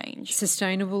lifestyle change.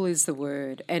 Sustainable is the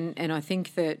word. And I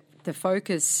think that the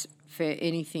focus for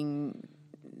anything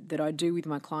that I do with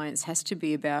my clients has to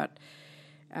be about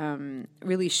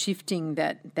really shifting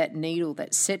that needle,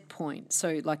 that set point.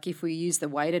 So, like, if we use the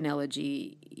weight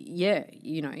analogy,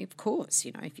 of course,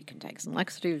 if you can take some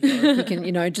laxatives, or if you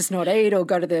can, just not eat or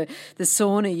go to the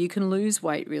sauna, you can lose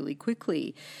weight really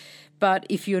quickly. But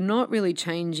if you're not really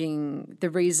changing the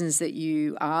reasons that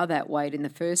you are that weight in the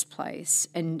first place,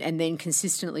 and then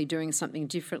consistently doing something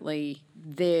differently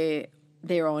there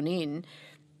on in,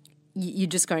 you're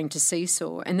just going to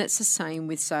seesaw. And that's the same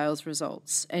with sales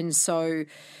results. And so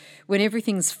when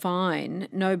everything's fine,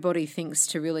 nobody thinks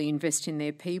to really invest in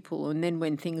their people. And then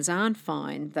when things aren't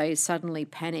fine, they suddenly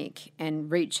panic and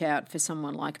reach out for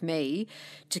someone like me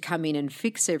to come in and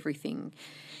fix everything.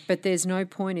 But there's no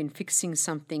point in fixing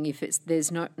something if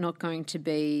there's not going to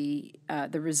be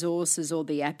the resources or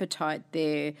the appetite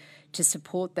there to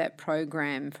support that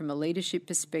program from a leadership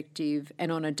perspective and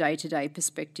on a day-to-day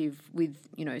perspective with,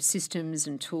 systems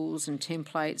and tools and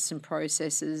templates and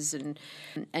processes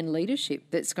and leadership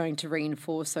that's going to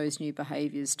reinforce those new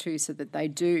behaviours too, so that they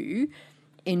do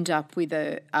end up with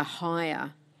a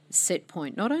higher set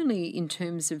point, not only in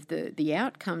terms of the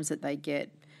outcomes that they get,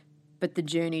 but the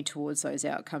journey towards those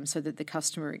outcomes, so that the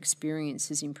customer experience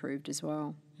is improved as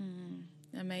well.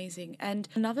 Amazing. And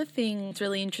another thing that's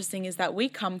really interesting is that we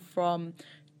come from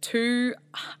two,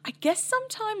 I guess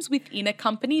sometimes within a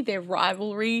company, they're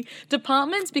rivalry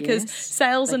departments, because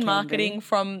sales and marketing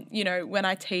from, when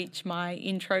I teach my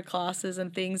intro classes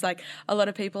and things, like a lot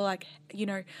of people like,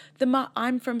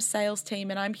 I'm from sales team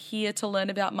and I'm here to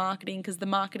learn about marketing because the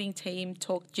marketing team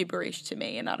talk gibberish to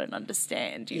me and I don't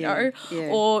understand, you know,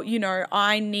 or,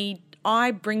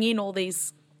 I bring in all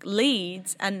these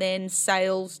leads and then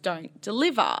sales don't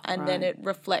deliver and then it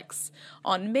reflects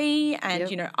on me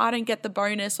and I don't get the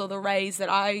bonus or the raise that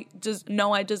I just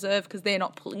know I deserve because they're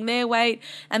not pulling their weight,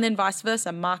 and then vice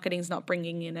versa, marketing's not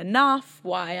bringing in enough,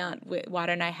 why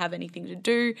don't I have anything to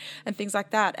do and things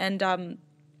like that. And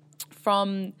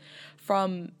from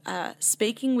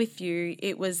speaking with you,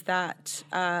 it was that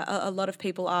a lot of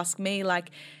people ask me,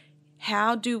 like,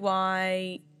 how do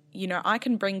I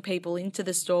can bring people into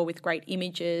the store with great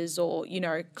images or,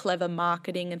 clever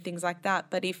marketing and things like that.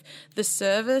 But if the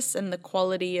service and the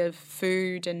quality of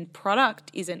food and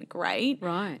product isn't great,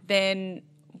 then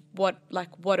what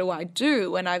do I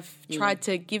do? And I've tried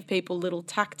to give people little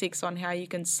tactics on how you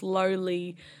can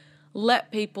slowly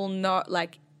let people know,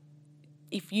 like,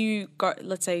 if you go,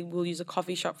 let's say we'll use a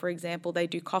coffee shop, for example, they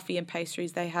do coffee and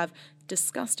pastries. They have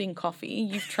disgusting coffee.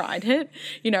 You've tried it,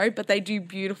 but they do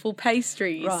beautiful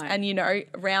pastries and,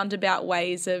 roundabout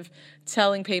ways of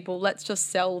telling people, let's just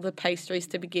sell the pastries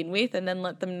to begin with, and then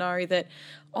let them know that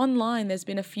online there's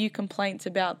been a few complaints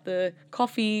about the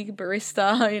coffee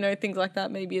barista, things like that.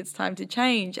 Maybe it's time to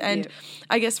change. And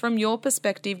I guess from your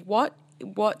perspective, what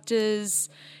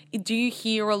do you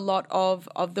hear a lot of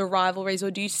the rivalries, or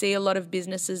do you see a lot of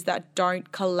businesses that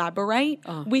don't collaborate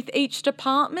with each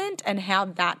department, and how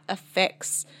that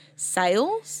affects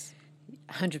sales?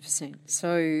 100%.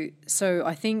 So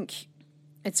I think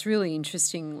it's really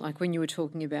interesting, like when you were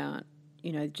talking about,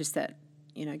 just that,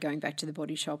 going back to the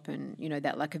body shop and,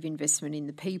 that lack of investment in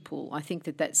the people, I think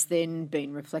that's then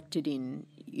been reflected in,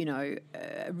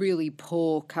 a really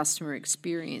poor customer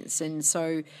experience. And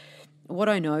so what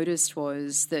I noticed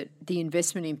was that the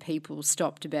investment in people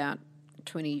stopped about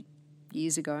 20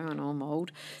 years ago. I know I'm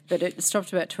old, but it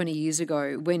stopped about 20 years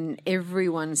ago when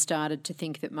everyone started to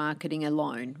think that marketing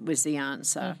alone was the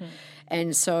answer.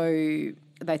 And so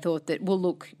they thought that, well,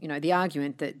 look, the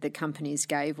argument that the companies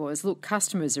gave was, look,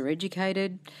 customers are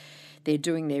educated, they're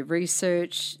doing their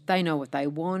research, they know what they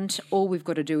want. All we've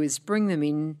got to do is bring them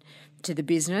in to the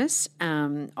business,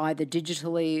 either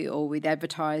digitally or with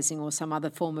advertising or some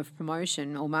other form of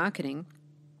promotion or marketing,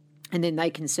 and then they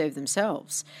can serve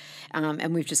themselves.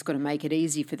 And we've just got to make it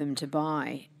easy for them to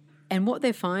buy. And what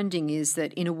they're finding is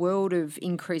that in a world of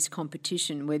increased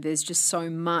competition where there's just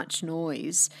so much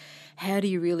noise, how do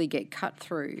you really get cut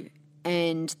through?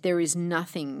 And there is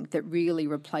nothing that really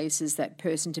replaces that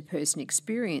person-to-person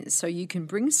experience. So you can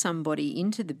bring somebody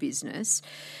into the business,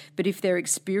 but if their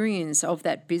experience of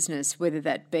that business, whether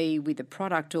that be with a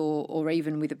product or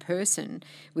even with a person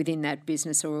within that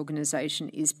business or organisation,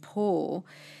 is poor,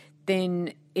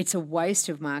 then it's a waste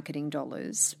of marketing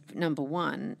dollars, number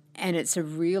one, and it's a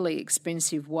really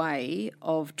expensive way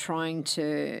of trying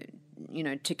to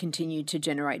continue to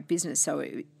generate business. So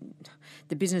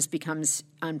the business becomes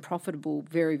unprofitable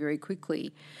very, very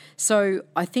quickly. So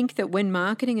I think that when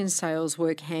marketing and sales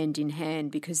work hand in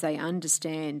hand, because they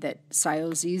understand that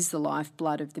sales is the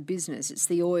lifeblood of the business, it's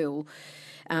the oil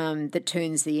that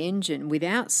turns the engine.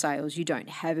 Without sales, you don't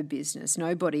have a business.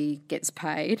 Nobody gets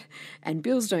paid and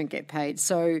bills don't get paid.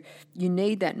 So you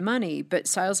need that money, but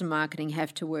sales and marketing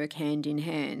have to work hand in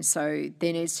hand. So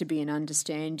there needs to be an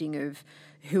understanding of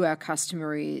who our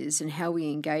customer is and how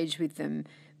we engage with them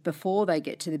before they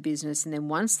get to the business, and then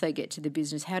once they get to the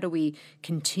business, how do we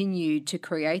continue to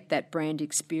create that brand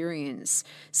experience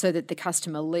so that the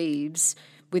customer leaves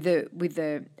with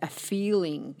a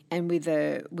feeling and with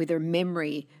a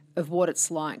memory of what it's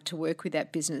like to work with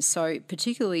that business. So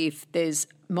particularly if there's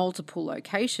multiple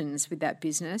locations with that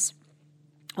business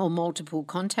or multiple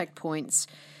contact points,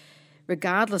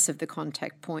 regardless of the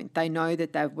contact point, they know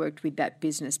that they've worked with that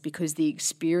business because the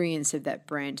experience of that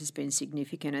brand has been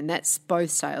significant, and that's both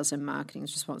sales and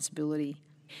marketing's responsibility.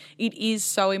 It is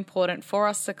so important for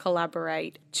us to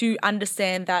collaborate, to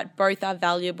understand that both are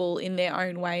valuable in their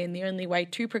own way, and the only way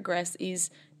to progress is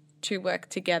to work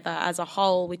together as a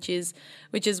whole, which is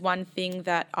one thing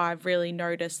that I've really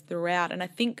noticed throughout. And I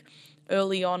think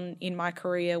early on in my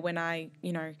career, when I,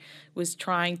 was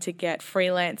trying to get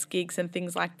freelance gigs and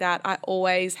things like that, I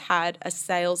always had a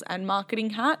sales and marketing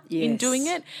hat in doing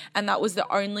it. And that was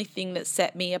the only thing that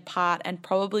set me apart and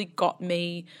probably got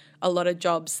me a lot of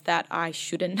jobs that I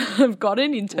shouldn't have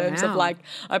gotten, in terms of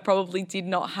I probably did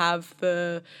not have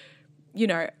the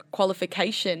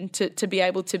qualification to be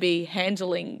able to be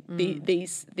handling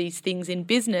these things in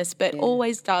business, but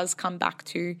always does come back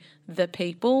to the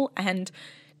people and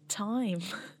time.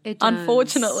 It does.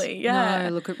 Unfortunately, yeah.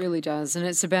 No, look, it really does. And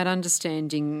it's about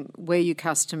understanding where your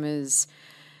customers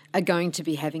are going to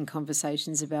be having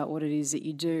conversations about what it is that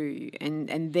you do,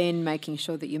 and then making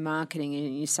sure that your marketing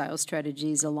and your sales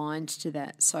strategy is aligned to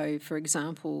that. So, for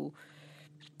example,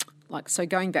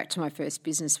 going back to my first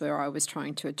business where I was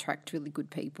trying to attract really good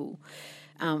people,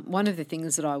 one of the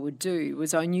things that I would do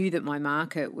was, I knew that my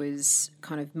market was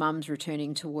kind of mums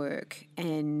returning to work,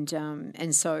 and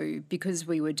so because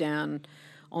we were down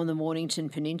on the Mornington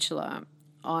Peninsula,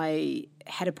 I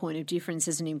had a point of difference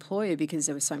as an employer because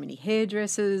there were so many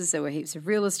hairdressers, there were heaps of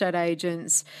real estate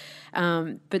agents,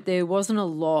 but there wasn't a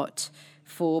lot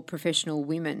for professional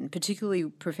women, particularly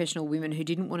professional women who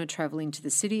didn't want to travel into the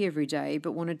city every day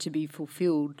but wanted to be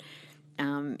fulfilled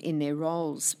in their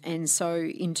roles. And so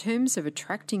in terms of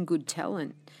attracting good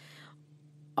talent,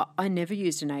 I never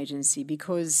used an agency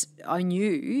because I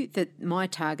knew that my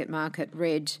target market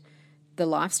read the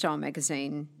lifestyle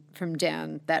magazine from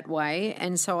down that way,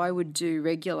 and so I would do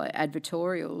regular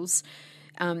advertorials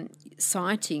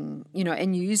citing,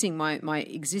 and using my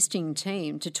existing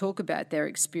team to talk about their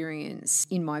experience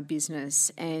in my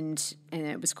business, and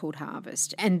it was called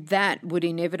Harvest. And that would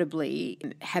inevitably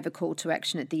have a call to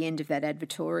action at the end of that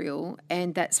advertorial,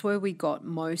 and that's where we got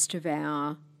most of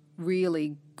our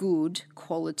really good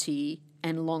quality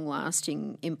and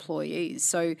long-lasting employees.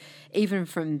 So even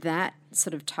from that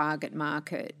sort of target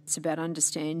market, it's about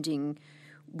understanding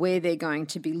where they're going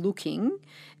to be looking,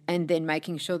 and then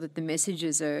making sure that the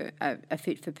messages are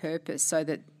fit for purpose, so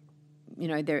that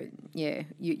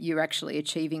you're actually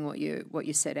achieving what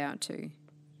you set out to.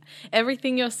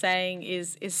 Everything you're saying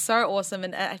is so awesome,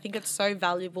 and I think it's so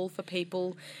valuable for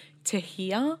people to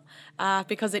hear,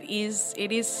 because it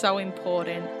is so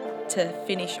important. To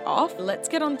finish off, let's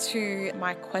get on to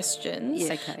my questions.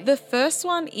 Yeah, okay. The first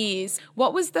one is,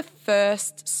 what was the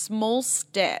first small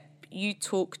step you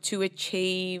took to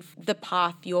achieve the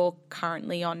path you're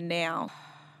currently on now?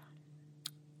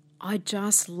 I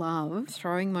just love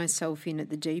throwing myself in at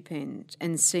the deep end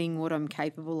and seeing what I'm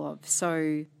capable of.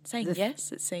 So saying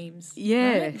yes, it seems.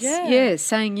 Yes, right? Yeah. Yes,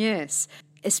 saying yes,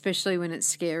 especially when it's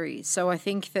scary. So I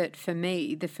think that for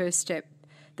me, the first step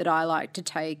that I like to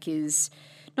take is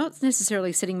not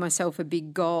necessarily setting myself a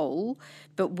big goal,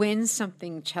 but when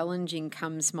something challenging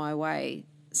comes my way,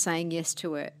 saying yes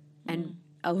to it. And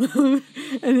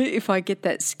if I get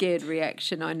that scared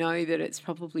reaction, I know that it's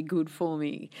probably good for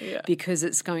me, because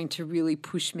it's going to really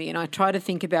push me. And I try to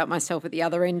think about myself at the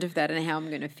other end of that and how I'm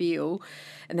going to feel,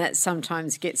 and that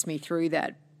sometimes gets me through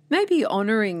that. Maybe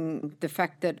honouring the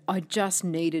fact that I just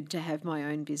needed to have my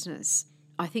own business.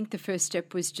 I think the first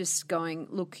step was just going,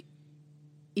 look,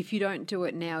 if you don't do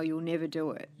it now, you'll never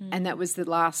do it. And that was the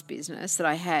last business that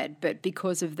I had. But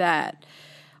because of that,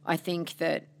 I think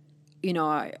that,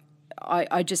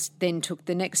 I just then took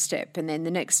the next step, and then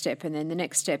the next step, and then the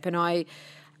next step. And I've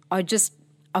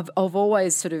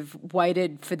always sort of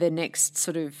waited for the next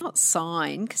sort of, not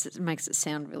sign, because it makes it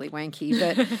sound really wanky,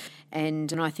 but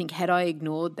and I think had I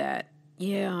ignored that,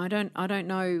 I don't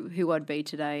know who I'd be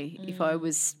today if I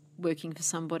was working for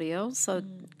somebody else. I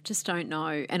just don't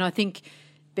know. And I think,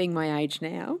 being my age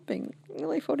now, being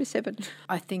nearly 47,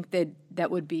 I think that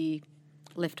would be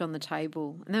left on the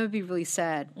table, and that would be really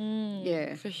sad.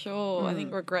 Yeah, for sure. I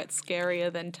think regret's scarier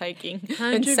than taking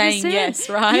 100%. and saying yes,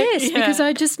 right? Yes, because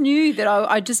I just knew that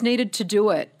I just needed to do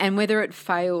it, and whether it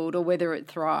failed or whether it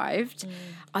thrived,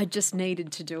 I just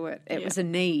needed to do it. It was a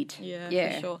need.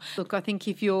 Yeah, for sure. Look, I think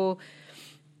if you're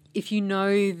if you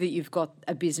know that you've got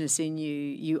a business in you,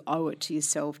 you owe it to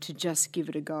yourself to just give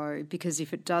it a go, because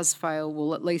if it does fail,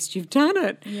 well, at least you've done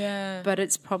it. Yeah. But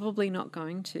it's probably not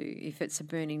going to if it's a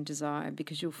burning desire,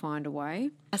 because you'll find a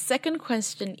way. A second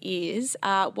question is,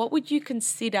 what would you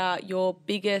consider your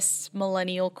biggest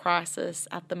millennial crisis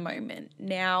at the moment?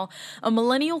 Now, a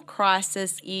millennial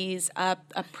crisis is a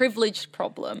privileged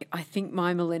problem. I think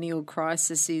my millennial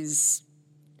crisis is...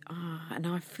 and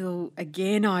I feel,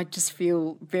 again, I just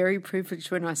feel very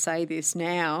privileged when I say this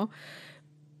now,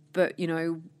 but, you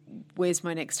know, where's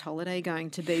my next holiday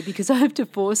going to be? Because I have to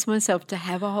force myself to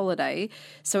have a holiday,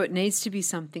 so it needs to be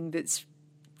something that's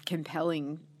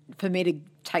compelling for me to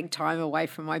take time away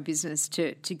from my business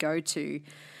to go to.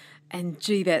 And,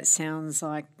 gee, that sounds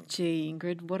like, gee,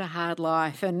 Ingrid, what a hard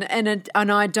life. And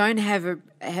I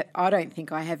don't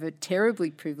think I have a terribly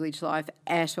privileged life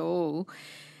at all.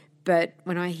 But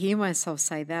when I hear myself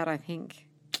say that, I think,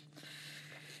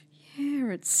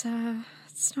 yeah, it's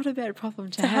not a bad problem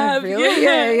to have, really.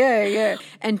 Yeah.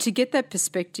 And to get that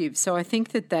perspective. So I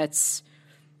think that's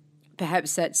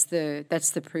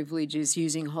the privilege, is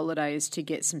using holidays to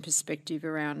get some perspective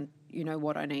around, you know,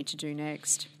 what I need to do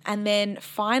next. And then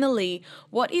finally,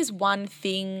 what is one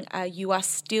thing you are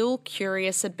still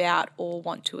curious about or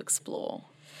want to explore?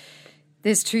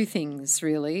 There's two things,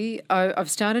 really. I've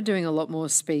started doing a lot more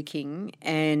speaking,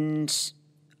 and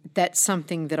that's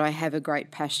something that I have a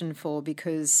great passion for,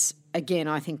 because, again,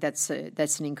 I think that's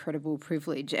an incredible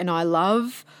privilege. And I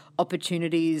love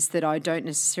opportunities that I don't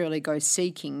necessarily go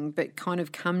seeking, but kind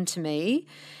of come to me,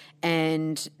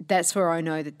 and that's where I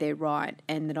know that they're right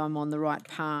and that I'm on the right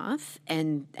path,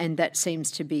 and that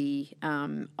seems to be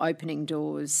opening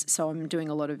doors. So I'm doing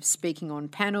a lot of speaking on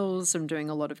panels, I'm doing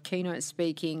a lot of keynote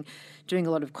speaking, doing a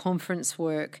lot of conference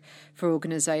work for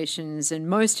organisations, and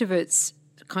most of it's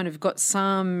kind of got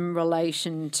some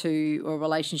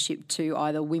relationship to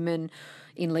either women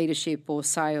in leadership or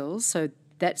sales. So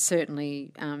that's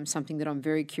certainly something that I'm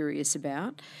very curious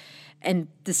about. And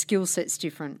the skill set's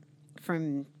different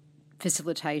from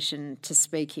facilitation to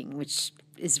speaking, which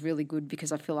is really good,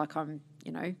 because I feel like I'm,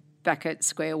 you know, back at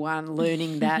square one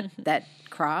learning that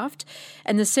craft.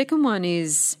 And the second one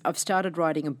is I've started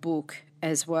writing a book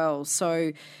as well.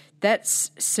 So that's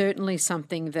certainly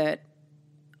something that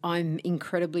I'm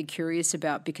incredibly curious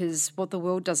about, because what the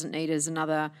world doesn't need is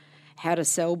another how to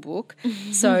sell book.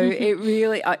 So it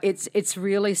really it's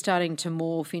really starting to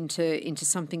morph into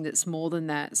something that's more than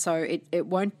that. So it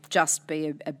won't just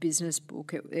be a business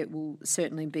book. It will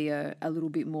certainly be a little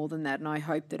bit more than that. And I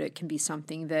hope that it can be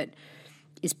something that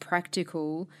is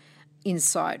practical,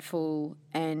 insightful,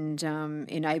 and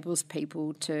enables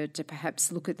people to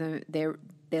perhaps look at their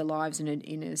lives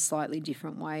in a slightly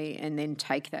different way, and then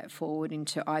take that forward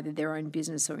into either their own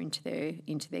business or into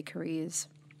their careers.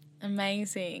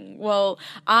 Amazing. Well,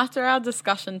 after our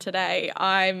discussion today,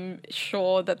 I'm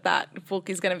sure that book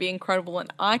is going to be incredible,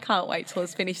 and I can't wait till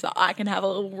it's finished so I can have a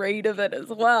little read of it as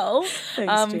well.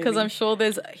 Thanks, because I'm sure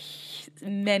there's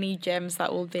many gems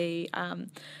that will be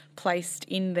placed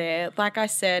in there. Like I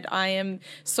said, I am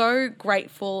so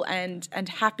grateful and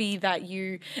happy that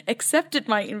you accepted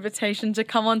my invitation to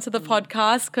come onto the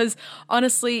podcast, because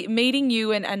honestly, meeting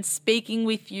you and speaking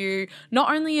with you, not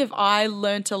only have I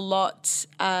learnt a lot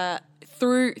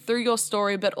through your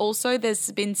story, but also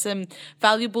there's been some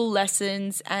valuable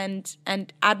lessons and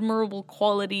admirable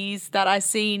qualities that I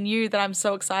see in you that I'm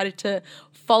so excited to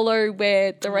follow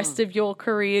where the rest of your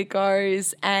career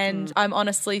goes. And I'm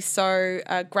honestly so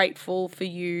grateful for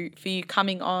you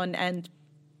coming on and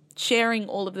sharing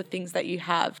all of the things that you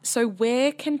have. So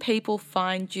where can people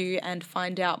find you and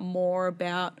find out more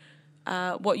about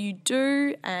what you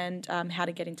do and how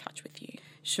to get in touch with you?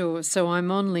 Sure. So I'm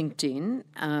on LinkedIn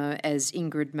as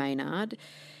Ingrid Maynard,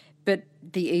 but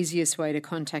the easiest way to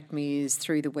contact me is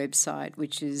through the website,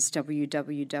 which is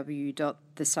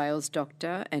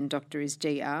www.thesalesdoctor, and doctor is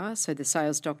DR, so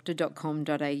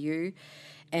thesalesdoctor.com.au.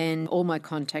 And all my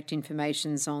contact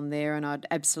information's on there, and I'd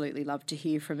absolutely love to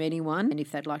hear from anyone. And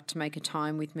if they'd like to make a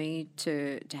time with me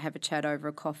to have a chat over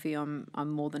a coffee, I'm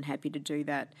more than happy to do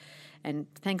that. And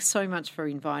thanks so much for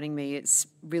inviting me. It's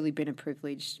really been a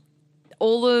privilege.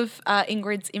 All of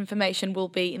Ingrid's information will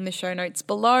be in the show notes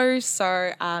below,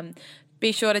 so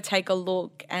be sure to take a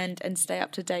look and stay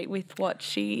up to date with what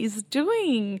she is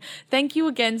doing. Thank you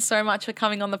again so much for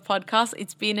coming on the podcast.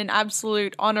 It's been an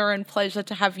absolute honour and pleasure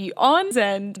to have you on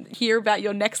and hear about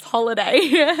your next holiday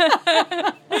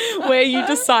where you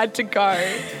decide to go.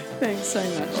 Thanks so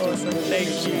much. Awesome.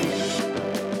 Thank you.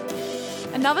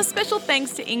 And Another special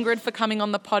thanks to Ingrid for coming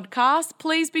on the podcast.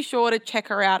 Please be sure to check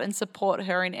her out and support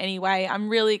her in any way. I'm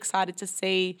really excited to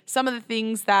see some of the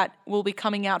things that will be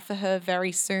coming out for her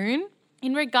very soon.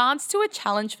 In regards to a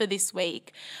challenge for this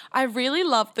week, I really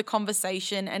loved the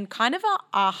conversation and kind of an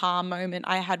aha moment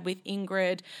I had with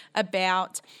Ingrid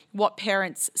about what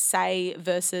parents say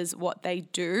versus what they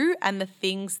do and the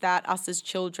things that us as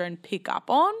children pick up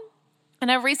on.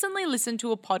 And I recently listened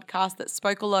to a podcast that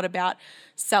spoke a lot about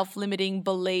self-limiting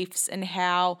beliefs and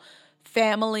how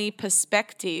family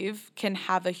perspective can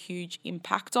have a huge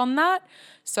impact on that.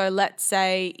 So let's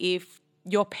say if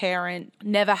your parent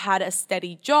never had a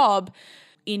steady job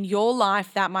in your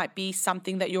life, that might be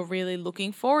something that you're really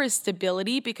looking for is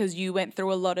stability because you went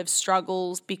through a lot of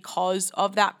struggles because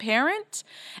of that parent.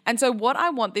 And so what I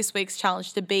want this week's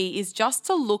challenge to be is just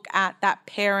to look at that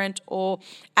parent or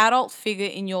adult figure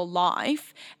in your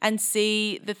life and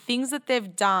see the things that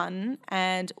they've done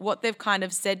and what they've kind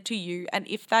of said to you, and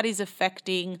if that is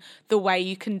affecting the way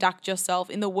you conduct yourself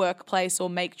in the workplace or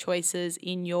make choices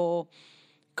in your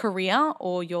career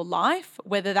or your life,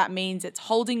 whether that means it's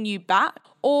holding you back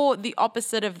or the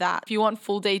opposite of that. If you want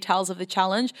full details of the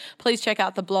challenge, please check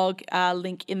out the blog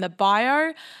link in the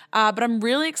bio. But I'm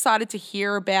really excited to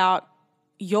hear about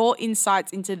your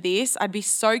insights into this. I'd be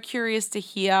so curious to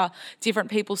hear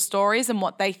different people's stories and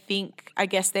what they think, I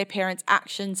guess, their parents'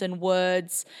 actions and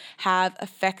words have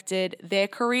affected their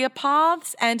career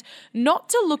paths, and not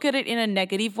to look at it in a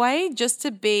negative way, just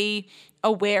to be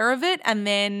aware of it and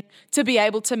then to be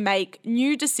able to make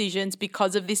new decisions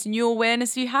because of this new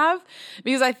awareness you have.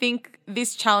 Because I think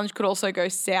this challenge could also go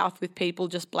south with people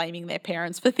just blaming their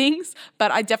parents for things.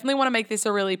 But I definitely want to make this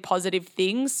a really positive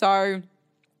thing. So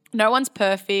no one's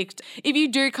perfect. If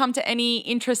you do come to any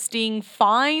interesting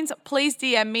finds, please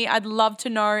DM me. I'd love to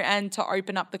know and to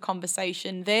open up the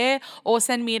conversation there, or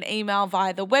send me an email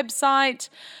via the website.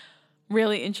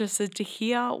 Really interested to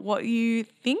hear what you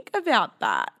think about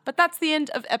that. But that's the end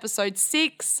of episode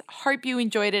 6. Hope you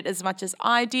enjoyed it as much as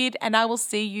I did, and I will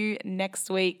see you next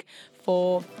week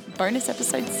for bonus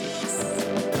episode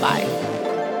 6. Bye.